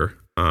ticker.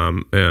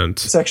 And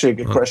it's actually a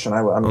good question.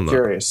 I'm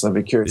curious. I'd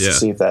be curious to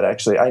see if that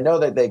actually. I know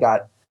that they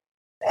got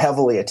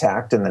heavily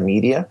attacked in the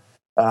media.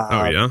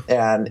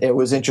 And it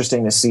was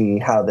interesting to see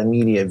how the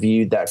media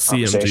viewed that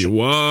conversation. CMG.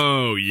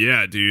 Whoa,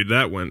 yeah, dude,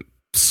 that went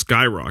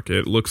skyrocket.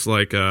 It looks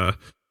like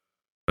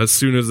as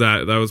soon as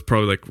that was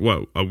probably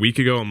like a week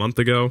ago, a month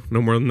ago,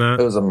 no more than that.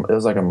 It was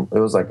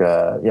like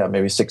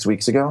maybe 6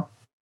 weeks ago.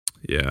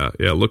 Yeah,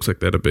 it looks like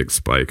they had a big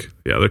spike.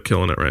 Yeah, they're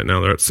killing it right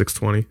now. They're at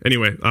 620.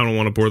 Anyway, I don't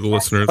want to bore the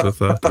listeners with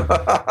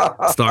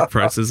stock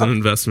prices and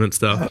investment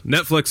stuff.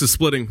 Netflix is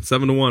splitting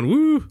 7-1.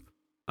 Woo.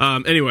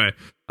 Anyway,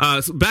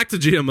 so back to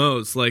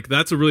GMOs. Like,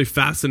 that's a really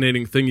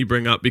fascinating thing you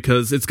bring up,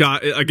 because it's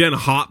got, again, a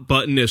hot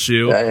button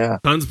issue.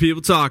 Tons of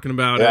people talking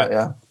about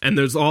it. And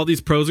there's all these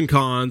pros and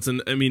cons.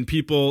 And I mean,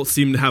 people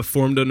seem to have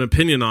formed an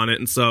opinion on it.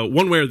 And so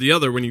one way or the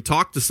other, when you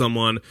talk to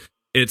someone,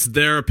 it's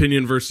their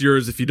opinion versus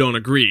yours if you don't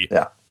agree.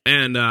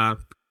 And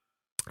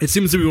it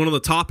seems to be one of the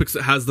topics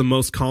that has the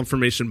most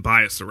confirmation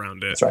bias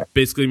around it. That's right.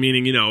 Basically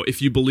meaning,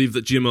 if you believe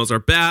that GMOs are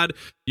bad,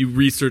 you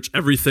research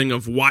everything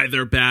of why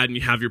they're bad, and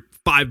you have your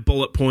 5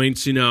 bullet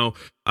points,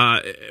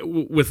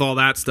 with all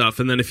that stuff.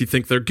 And then if you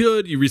think they're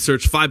good, you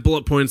research 5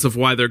 bullet points of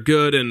why they're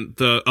good, and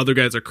the other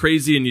guys are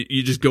crazy, and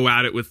you just go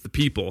at it with the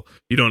people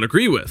you don't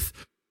agree with.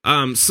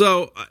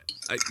 So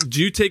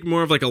do you take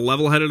more of like a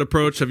level-headed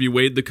approach? Have you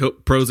weighed the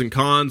pros and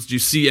cons? Do you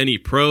see any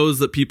pros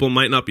that people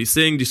might not be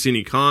seeing? Do you see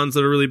any cons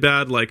that are really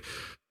bad? Like,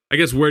 I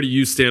guess, where do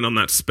you stand on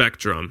that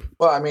spectrum?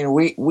 Well, I mean,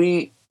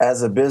 we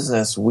as a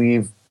business,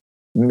 we've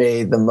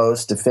made the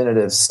most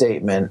definitive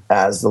statement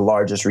as the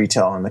largest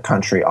retailer in the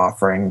country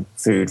offering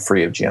food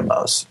free of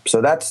GMOs.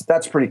 So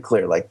that's pretty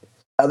clear. Like,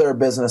 other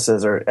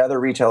businesses or other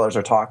retailers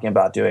are talking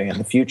about doing it in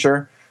the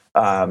future.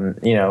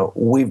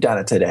 We've done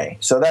it today.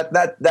 So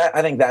that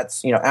I think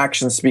that's,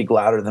 actions speak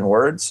louder than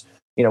words.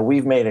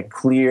 We've made a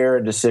clear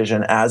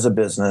decision as a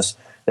business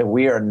that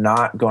we are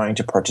not going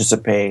to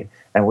participate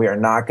and we are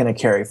not going to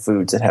carry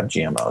foods that have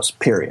GMOs,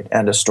 period.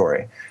 End of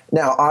story.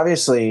 Now,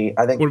 obviously,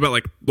 I think... What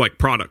about like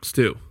products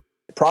too?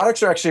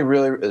 Products are actually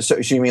really... So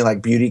you mean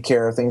like beauty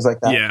care, things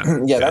like that?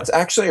 Yeah. That's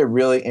actually a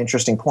really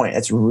interesting point.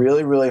 It's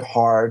really, really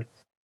hard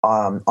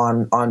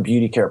on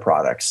beauty care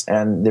products.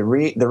 And the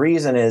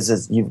reason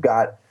is you've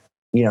got,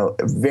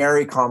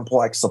 very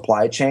complex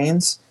supply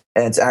chains,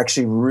 and it's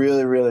actually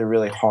really, really,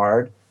 really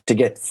hard to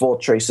get full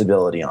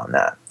traceability on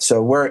that.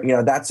 So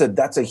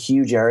that's a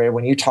huge area.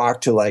 When you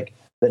talk to like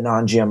the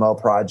Non-GMO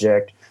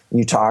Project,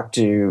 you talk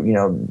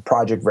to,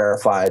 Project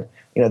Verified,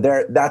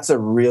 that's a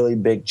really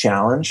big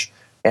challenge,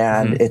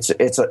 and it's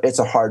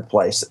a hard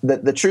place.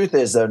 The truth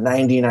is, though,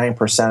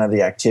 99% of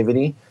the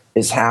activity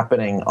is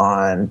happening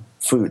on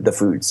the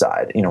food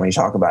side. When you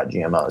talk about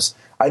GMOs,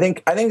 I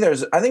think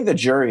the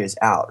jury is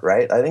out,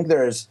 right? I think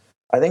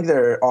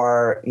there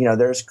are,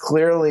 there's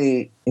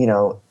clearly,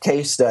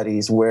 case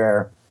studies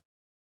where,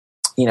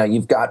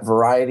 you've got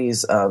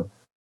varieties of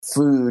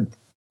food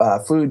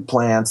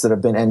plants that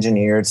have been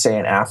engineered, say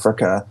in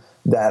Africa,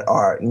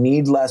 that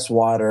need less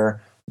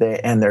water,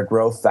 and they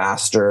grow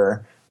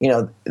faster.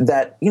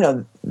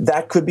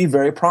 That could be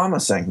very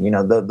promising.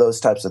 Those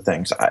types of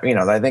things. I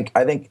think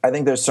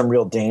there's some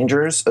real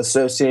dangers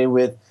associated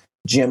with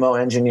GMO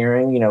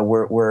engineering.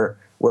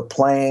 We're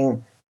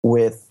playing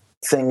with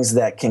things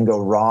that can go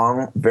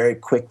wrong very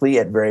quickly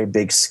at very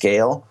big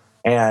scale.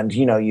 And,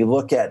 you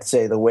look at,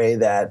 say, the way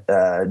that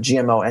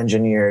GMO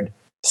engineered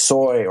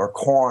soy or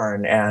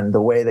corn, and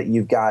the way that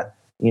you've got,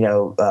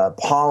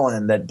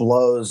 pollen that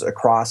blows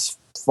across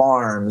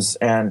farms.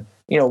 And,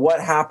 what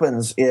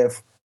happens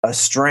if a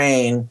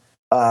strain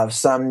of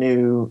some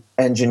new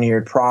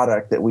engineered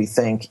product that we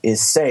think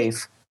is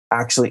safe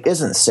actually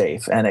isn't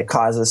safe, and it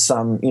causes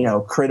some,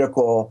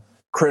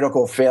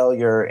 critical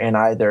failure in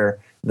either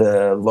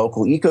the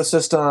local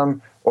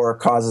ecosystem, or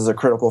causes a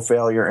critical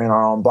failure in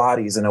our own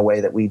bodies in a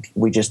way that we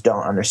just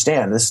don't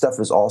understand. This stuff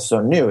is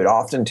also new. It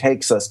often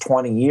takes us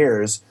 20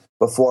 years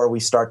before we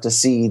start to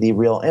see the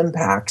real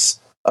impacts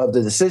of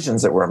the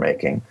decisions that we're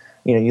making.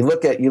 You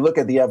look at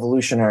the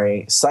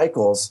evolutionary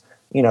cycles.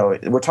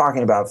 We're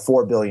talking about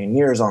 4 billion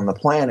years on the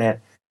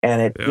planet,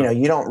 and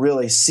you don't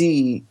really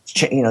see,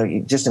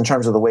 just in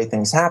terms of the way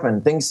things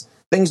happen, things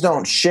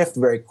don't shift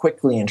very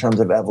quickly in terms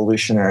of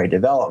evolutionary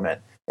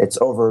development. It's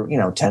over,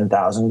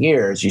 10,000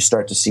 years. You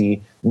start to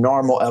see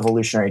normal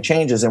evolutionary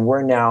changes, and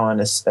we're now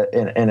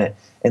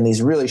in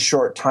these really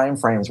short time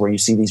frames where you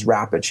see these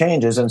rapid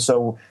changes, and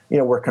so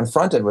we're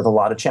confronted with a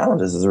lot of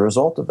challenges as a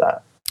result of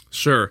that.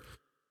 Sure.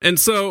 And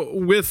so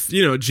with,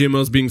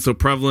 GMOs being so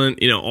prevalent,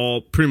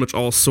 pretty much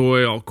all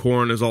soy, all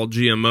corn is all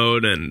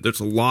GMO'd, and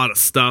there's a lot of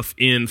stuff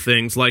in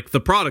things like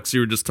the products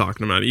you were just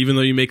talking about. Even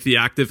though you make the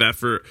active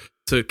effort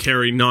to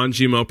carry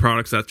non-GMO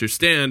products at your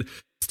stand,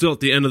 still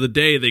at the end of the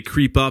day, they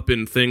creep up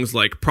in things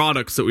like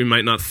products that we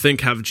might not think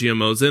have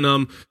GMOs in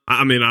them.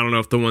 I mean, I don't know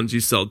if the ones you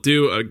sell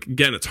do.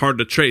 Again, it's hard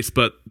to trace,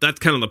 but that's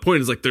kind of the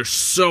point, is like they're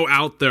so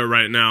out there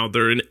right now.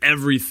 They're in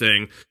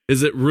everything.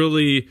 Is it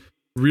really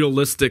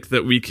realistic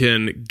that we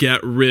can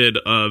get rid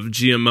of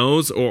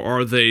GMOs, or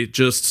are they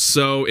just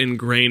so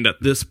ingrained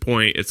at this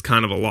point it's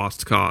kind of a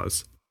lost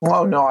cause?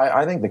 Well, no,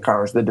 I think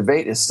the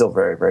debate is still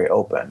very, very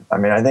open. I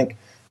mean, I think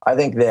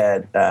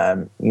that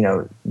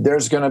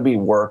there's going to be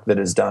work that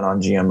is done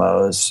on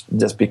GMOs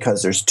just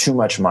because there's too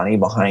much money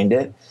behind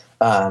it.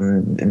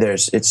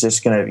 It's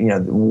just going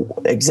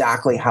to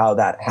exactly how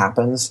that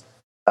happens.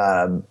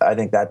 I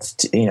think that's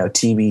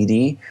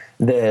TBD.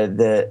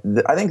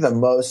 I think the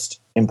most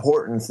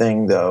important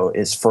thing, though,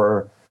 is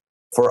for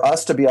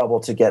us to be able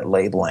to get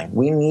labeling.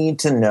 We need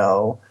to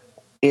know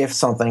if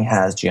something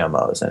has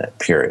GMOs in it,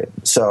 period.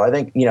 So I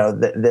think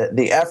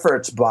the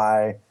efforts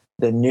by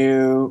the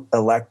new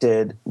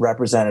elected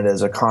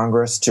representatives of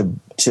Congress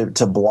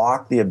to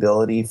block the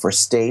ability for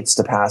states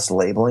to pass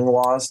labeling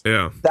laws,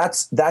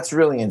 that's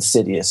really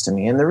insidious to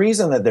me. And the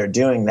reason that they're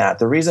doing that,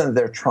 the reason that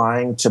they're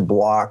trying to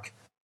block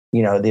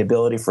the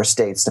ability for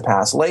states to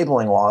pass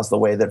labeling laws the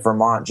way that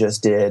Vermont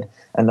just did,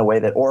 and the way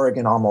that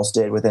Oregon almost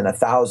did within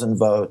 1,000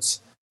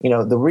 votes,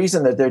 the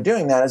reason that they're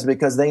doing that is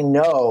because they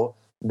know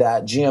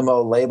that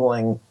GMO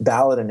labeling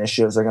ballot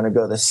initiatives are going to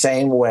go the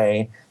same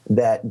way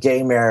that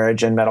gay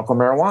marriage and medical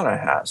marijuana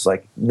has.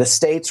 Like, the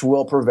states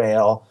will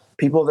prevail.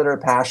 People that are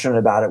passionate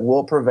about it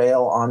will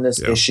prevail on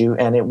this issue,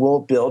 and it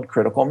will build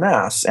critical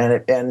mass.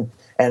 And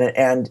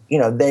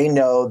they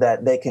know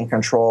that they can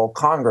control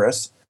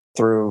Congress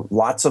through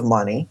lots of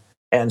money.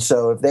 And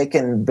so if they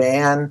can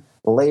ban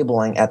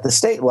labeling at the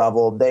state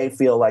level, they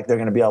feel like they're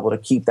going to be able to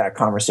keep that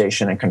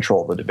conversation and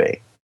control the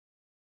debate.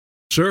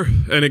 Sure.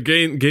 And it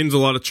gains a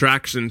lot of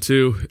traction,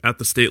 too, at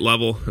the state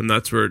level. And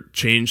that's where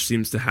change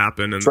seems to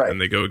happen, and,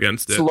 and they go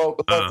against it. It's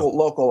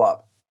local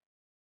up.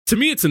 To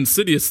me, it's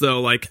insidious,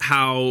 though, like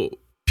how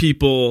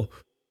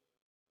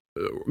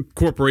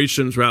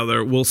corporations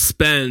rather, will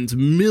spend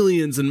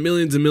millions and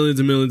millions and millions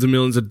and millions and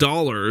millions of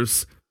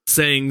dollars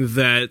saying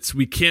that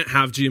we can't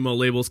have GMO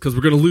labels because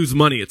we're going to lose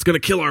money. It's going to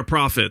kill our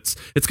profits.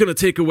 It's going to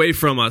take away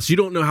from us. You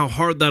don't know how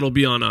hard that'll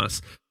be on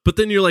us. But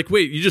then you're like,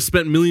 wait, you just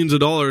spent millions of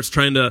dollars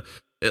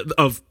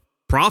of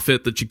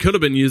profit that you could have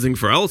been using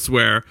for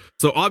elsewhere.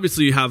 So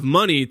obviously you have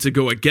money to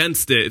go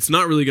against it. It's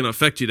not really going to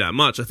affect you that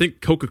much. I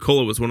think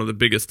Coca-Cola was one of the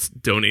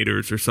biggest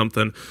donators or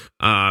something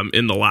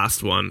in the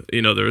last one.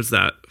 You know, there was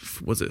that,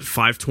 was it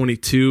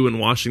 522 in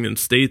Washington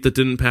State that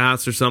didn't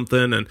pass or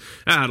something, and it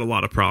had a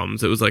lot of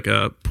problems. It was like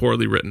a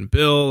poorly written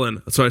bill,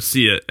 and so I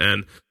see it.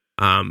 And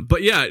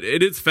but yeah,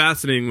 it is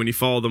fascinating when you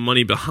follow the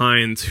money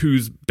behind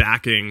who's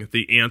backing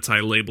the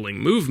anti-labeling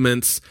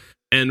movements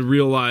and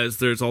realize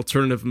there's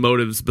alternative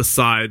motives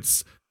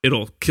besides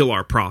it'll kill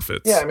our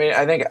profits. Yeah, I mean,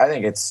 I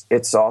think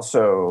it's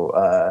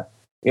also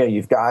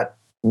you've got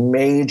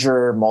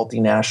major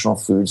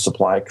multinational food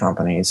supply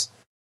companies,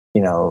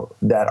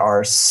 that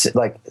are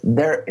like,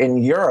 they're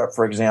in Europe,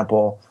 for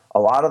example. A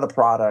lot of the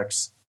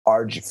products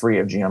are free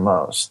of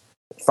GMOs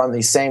from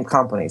these same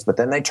companies, but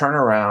then they turn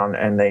around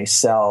and they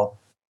sell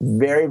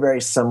very,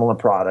 very similar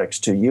products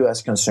to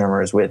U.S.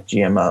 consumers with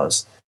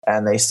GMOs.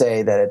 And they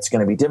say that it's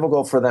going to be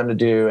difficult for them to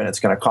do, and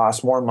it's going to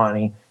cost more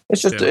money. It's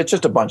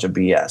just a bunch of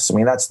BS. I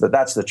mean, that's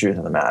the truth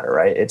of the matter,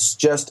 right? It's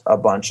just a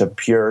bunch of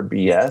pure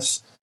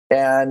BS.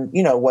 And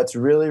what's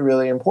really,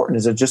 really important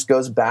is it just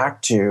goes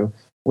back to,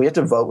 we have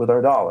to vote with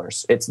our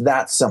dollars. It's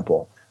that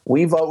simple.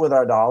 We vote with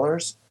our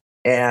dollars,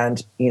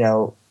 and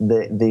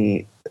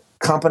the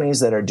companies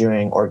that are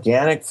doing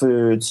organic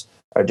foods,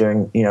 are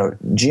doing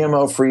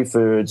GMO-free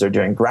foods, are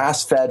doing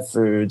grass-fed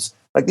foods.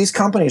 Like, these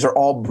companies are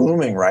all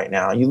booming right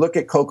now. You look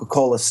at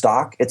Coca-Cola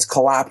stock, it's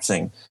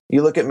collapsing.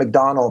 You look at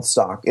McDonald's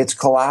stock, it's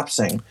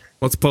collapsing.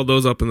 Let's pull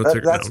those up in the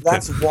ticker.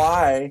 That's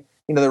why,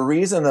 the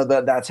reason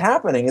that that's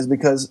happening is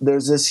because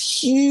there's this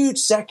huge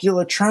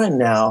secular trend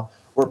now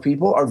where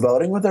people are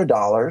voting with their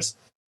dollars,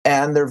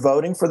 and they're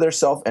voting for their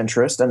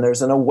self-interest, and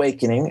there's an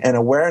awakening and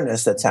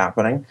awareness that's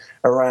happening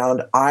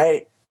around,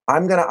 I'm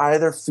going to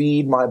either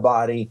feed my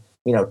body,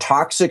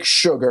 toxic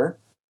sugar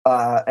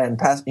and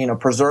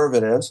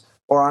preservatives,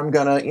 or I'm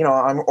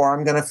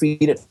gonna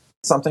feed it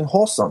something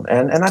wholesome,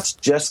 and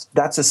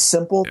that's a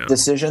simple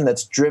decision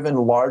that's driven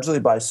largely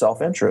by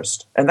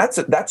self-interest, and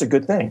that's a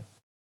good thing.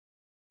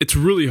 It's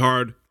really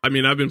hard. I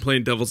mean, I've been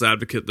playing devil's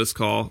advocate this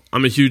call.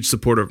 I'm a huge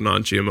supporter of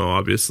non-GMO,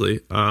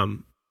 obviously.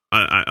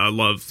 I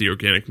love the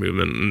organic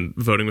movement and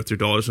voting with your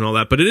dollars and all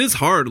that, but it is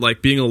hard,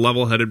 like, being a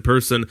level-headed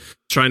person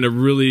trying to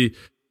really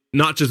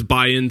not just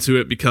buy into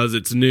it because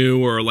it's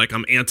new, or like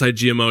I'm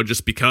anti-GMO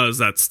just because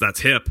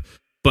that's hip,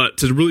 but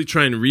to really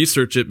try and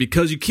research it,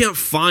 because you can't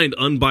find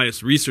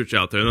unbiased research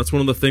out there. And that's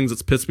one of the things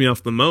that's pissed me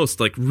off the most,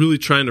 like really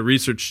trying to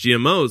research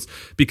GMOs,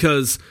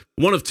 because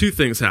one of two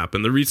things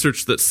happen. The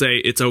research that say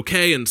it's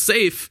okay and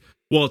safe,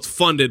 well, it's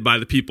funded by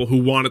the people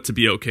who want it to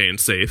be okay and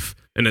safe,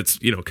 and it's,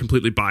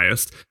 completely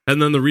biased.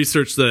 And then the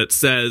research that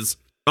says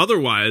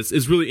otherwise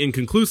is really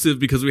inconclusive,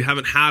 because we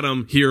haven't had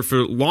them here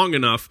for long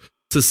enough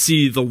to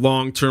see the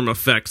long-term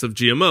effects of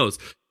GMOs.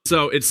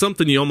 So it's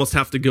something you almost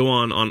have to go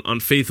on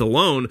faith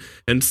alone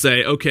and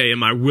say, okay,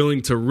 am I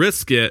willing to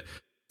risk it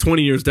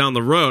 20 years down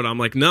the road? I'm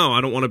like, no,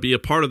 I don't want to be a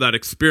part of that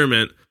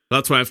experiment.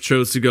 That's why I've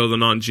chose to go the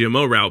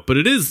non-GMO route. But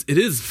it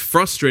is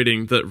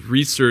frustrating that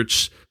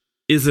research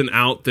isn't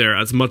out there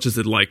as much as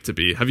it'd like to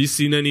be. Have you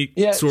seen any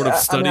sort of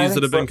studies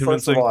that have been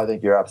convincing? First of all, I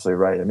think you're absolutely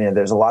right. I mean,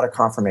 there's a lot of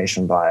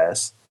confirmation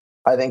bias.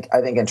 I think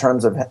in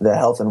terms of the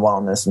health and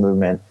wellness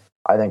movement,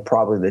 I think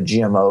probably the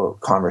GMO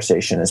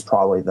conversation is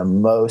probably the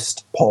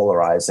most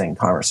polarizing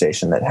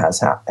conversation that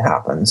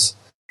happens.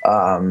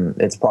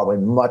 It's probably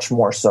much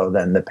more so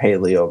than the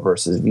paleo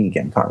versus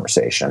vegan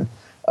conversation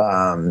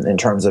in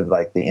terms of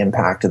like the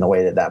impact and the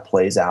way that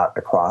plays out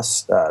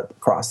across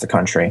the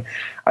country.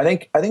 I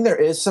think there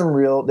is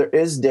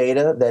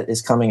data that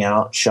is coming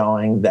out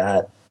showing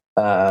that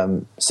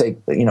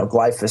glyphosate.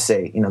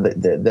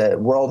 The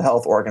World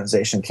Health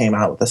Organization came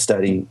out with a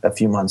study a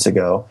few months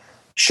ago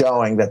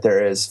showing that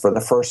there is, for the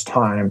first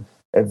time,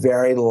 a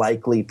very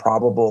likely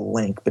probable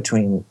link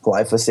between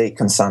glyphosate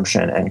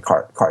consumption and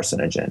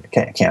carcinogen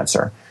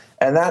cancer.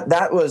 And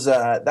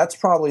that's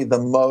probably the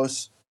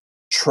most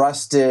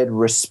trusted,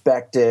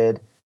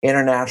 respected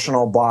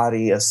international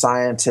body of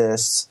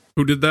scientists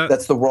Who did that?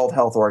 That's the World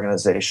Health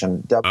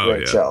Organization, WHO. Oh,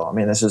 yeah. I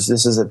mean, this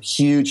is a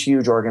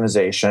huge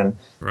organization.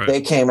 Right.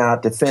 They came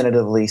out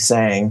definitively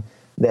saying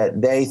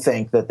that they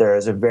think that there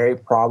is a very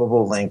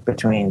probable link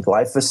between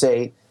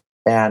glyphosate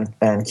and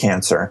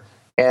cancer.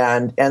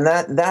 And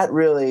that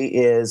really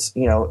is,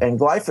 and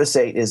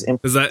glyphosate is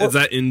important. Is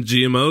that in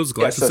GMOs,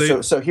 glyphosate?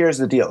 Yeah, so here's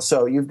the deal.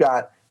 So you've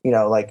got,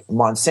 like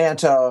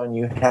Monsanto, and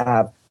you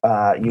have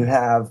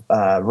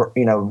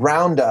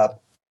Roundup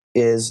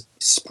is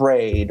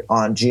sprayed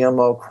on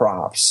GMO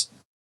crops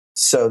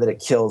so that it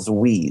kills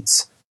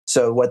weeds.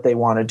 So what they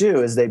want to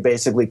do is they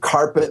basically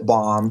carpet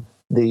bomb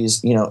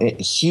these,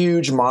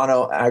 huge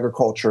mono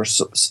agriculture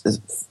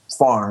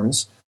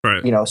farms,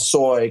 right.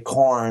 Soy,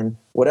 corn,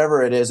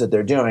 whatever it is that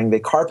they're doing, they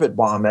carpet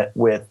bomb it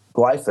with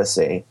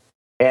glyphosate,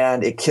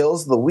 and it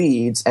kills the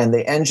weeds, and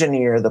they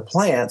engineer the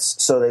plants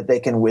so that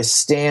they can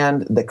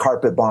withstand the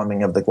carpet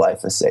bombing of the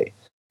glyphosate.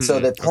 So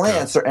the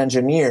plants are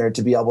engineered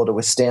to be able to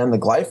withstand the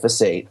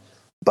glyphosate,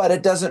 but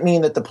it doesn't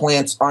mean that the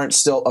plants aren't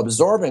still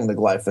absorbing the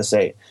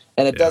glyphosate.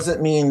 And it doesn't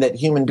mean that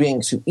human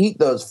beings who eat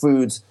those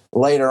foods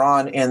later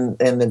on in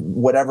the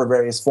whatever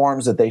various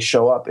forms that they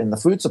show up in the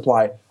food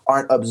supply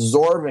aren't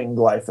absorbing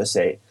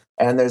glyphosate.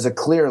 And there's a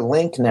clear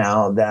link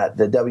now that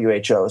the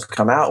WHO has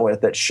come out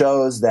with that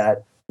shows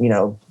that,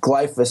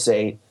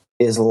 glyphosate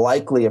is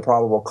likely a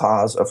probable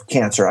cause of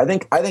cancer. I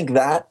think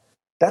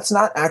that's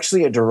not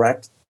actually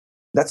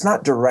that's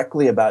not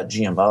directly about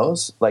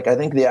GMOs. Like, I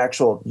think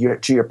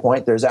to your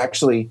point, there's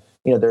actually,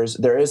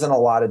 there isn't a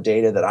lot of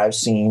data that I've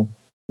seen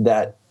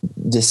that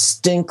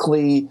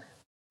distinctly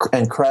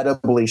and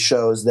credibly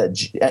shows that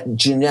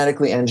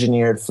genetically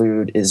engineered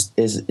food is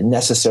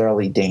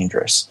necessarily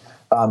dangerous.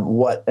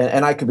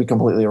 And I could be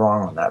completely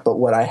wrong on that, but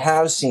what I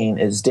have seen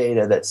is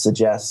data that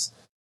suggests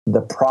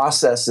the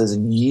processes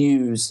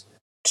used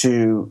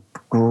to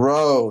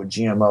grow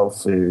GMO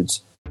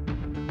foods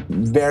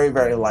very,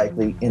 very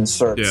likely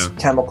inserts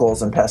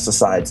chemicals and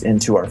pesticides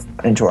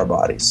into our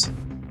bodies.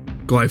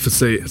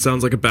 Glyphosate. It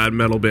sounds like a bad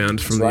metal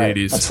band from the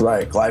 80s. That's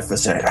right.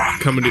 Glyphosate.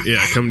 Coming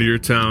to your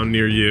town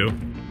near you.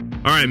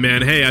 All right,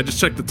 man. Hey, I just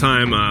checked the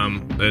time.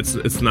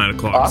 It's 9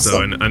 o'clock,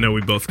 awesome. So I know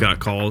we both got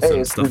calls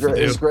and stuff to do.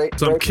 It's great.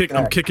 So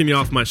I'm kicking you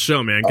off my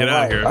show, man. Get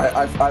out of here.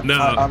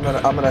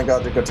 I'm gonna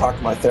go talk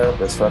to my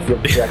therapist. So I feel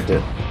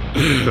rejected.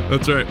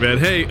 That's right, man.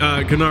 Hey,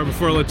 Gunnar,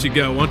 before I let you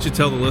go, why don't you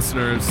tell the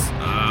listeners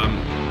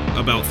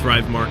about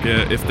Thrive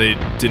Market if they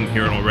didn't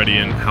hear it already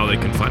and how they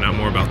can find out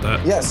more about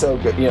that? Yeah, so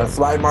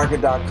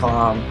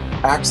thrivemarket.com.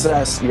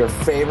 Access your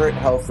favorite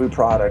health food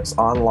products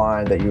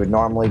online that you would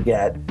normally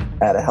get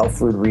at a health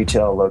food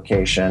retail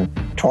location.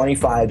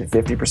 25 to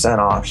 50%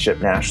 off,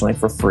 shipped nationally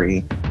for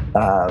free.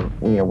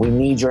 We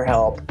need your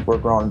help. We're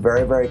growing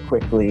very, very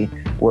quickly.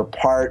 We're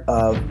part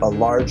of a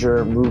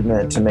larger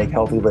movement to make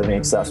healthy living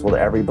accessible to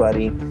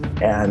everybody.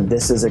 And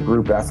this is a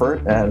group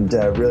effort, and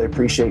really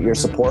appreciate your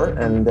support.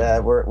 And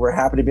we're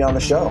happy to be on the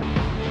show.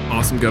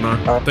 Awesome, Gunnar.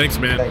 Thanks,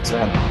 man. Thanks,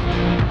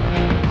 man.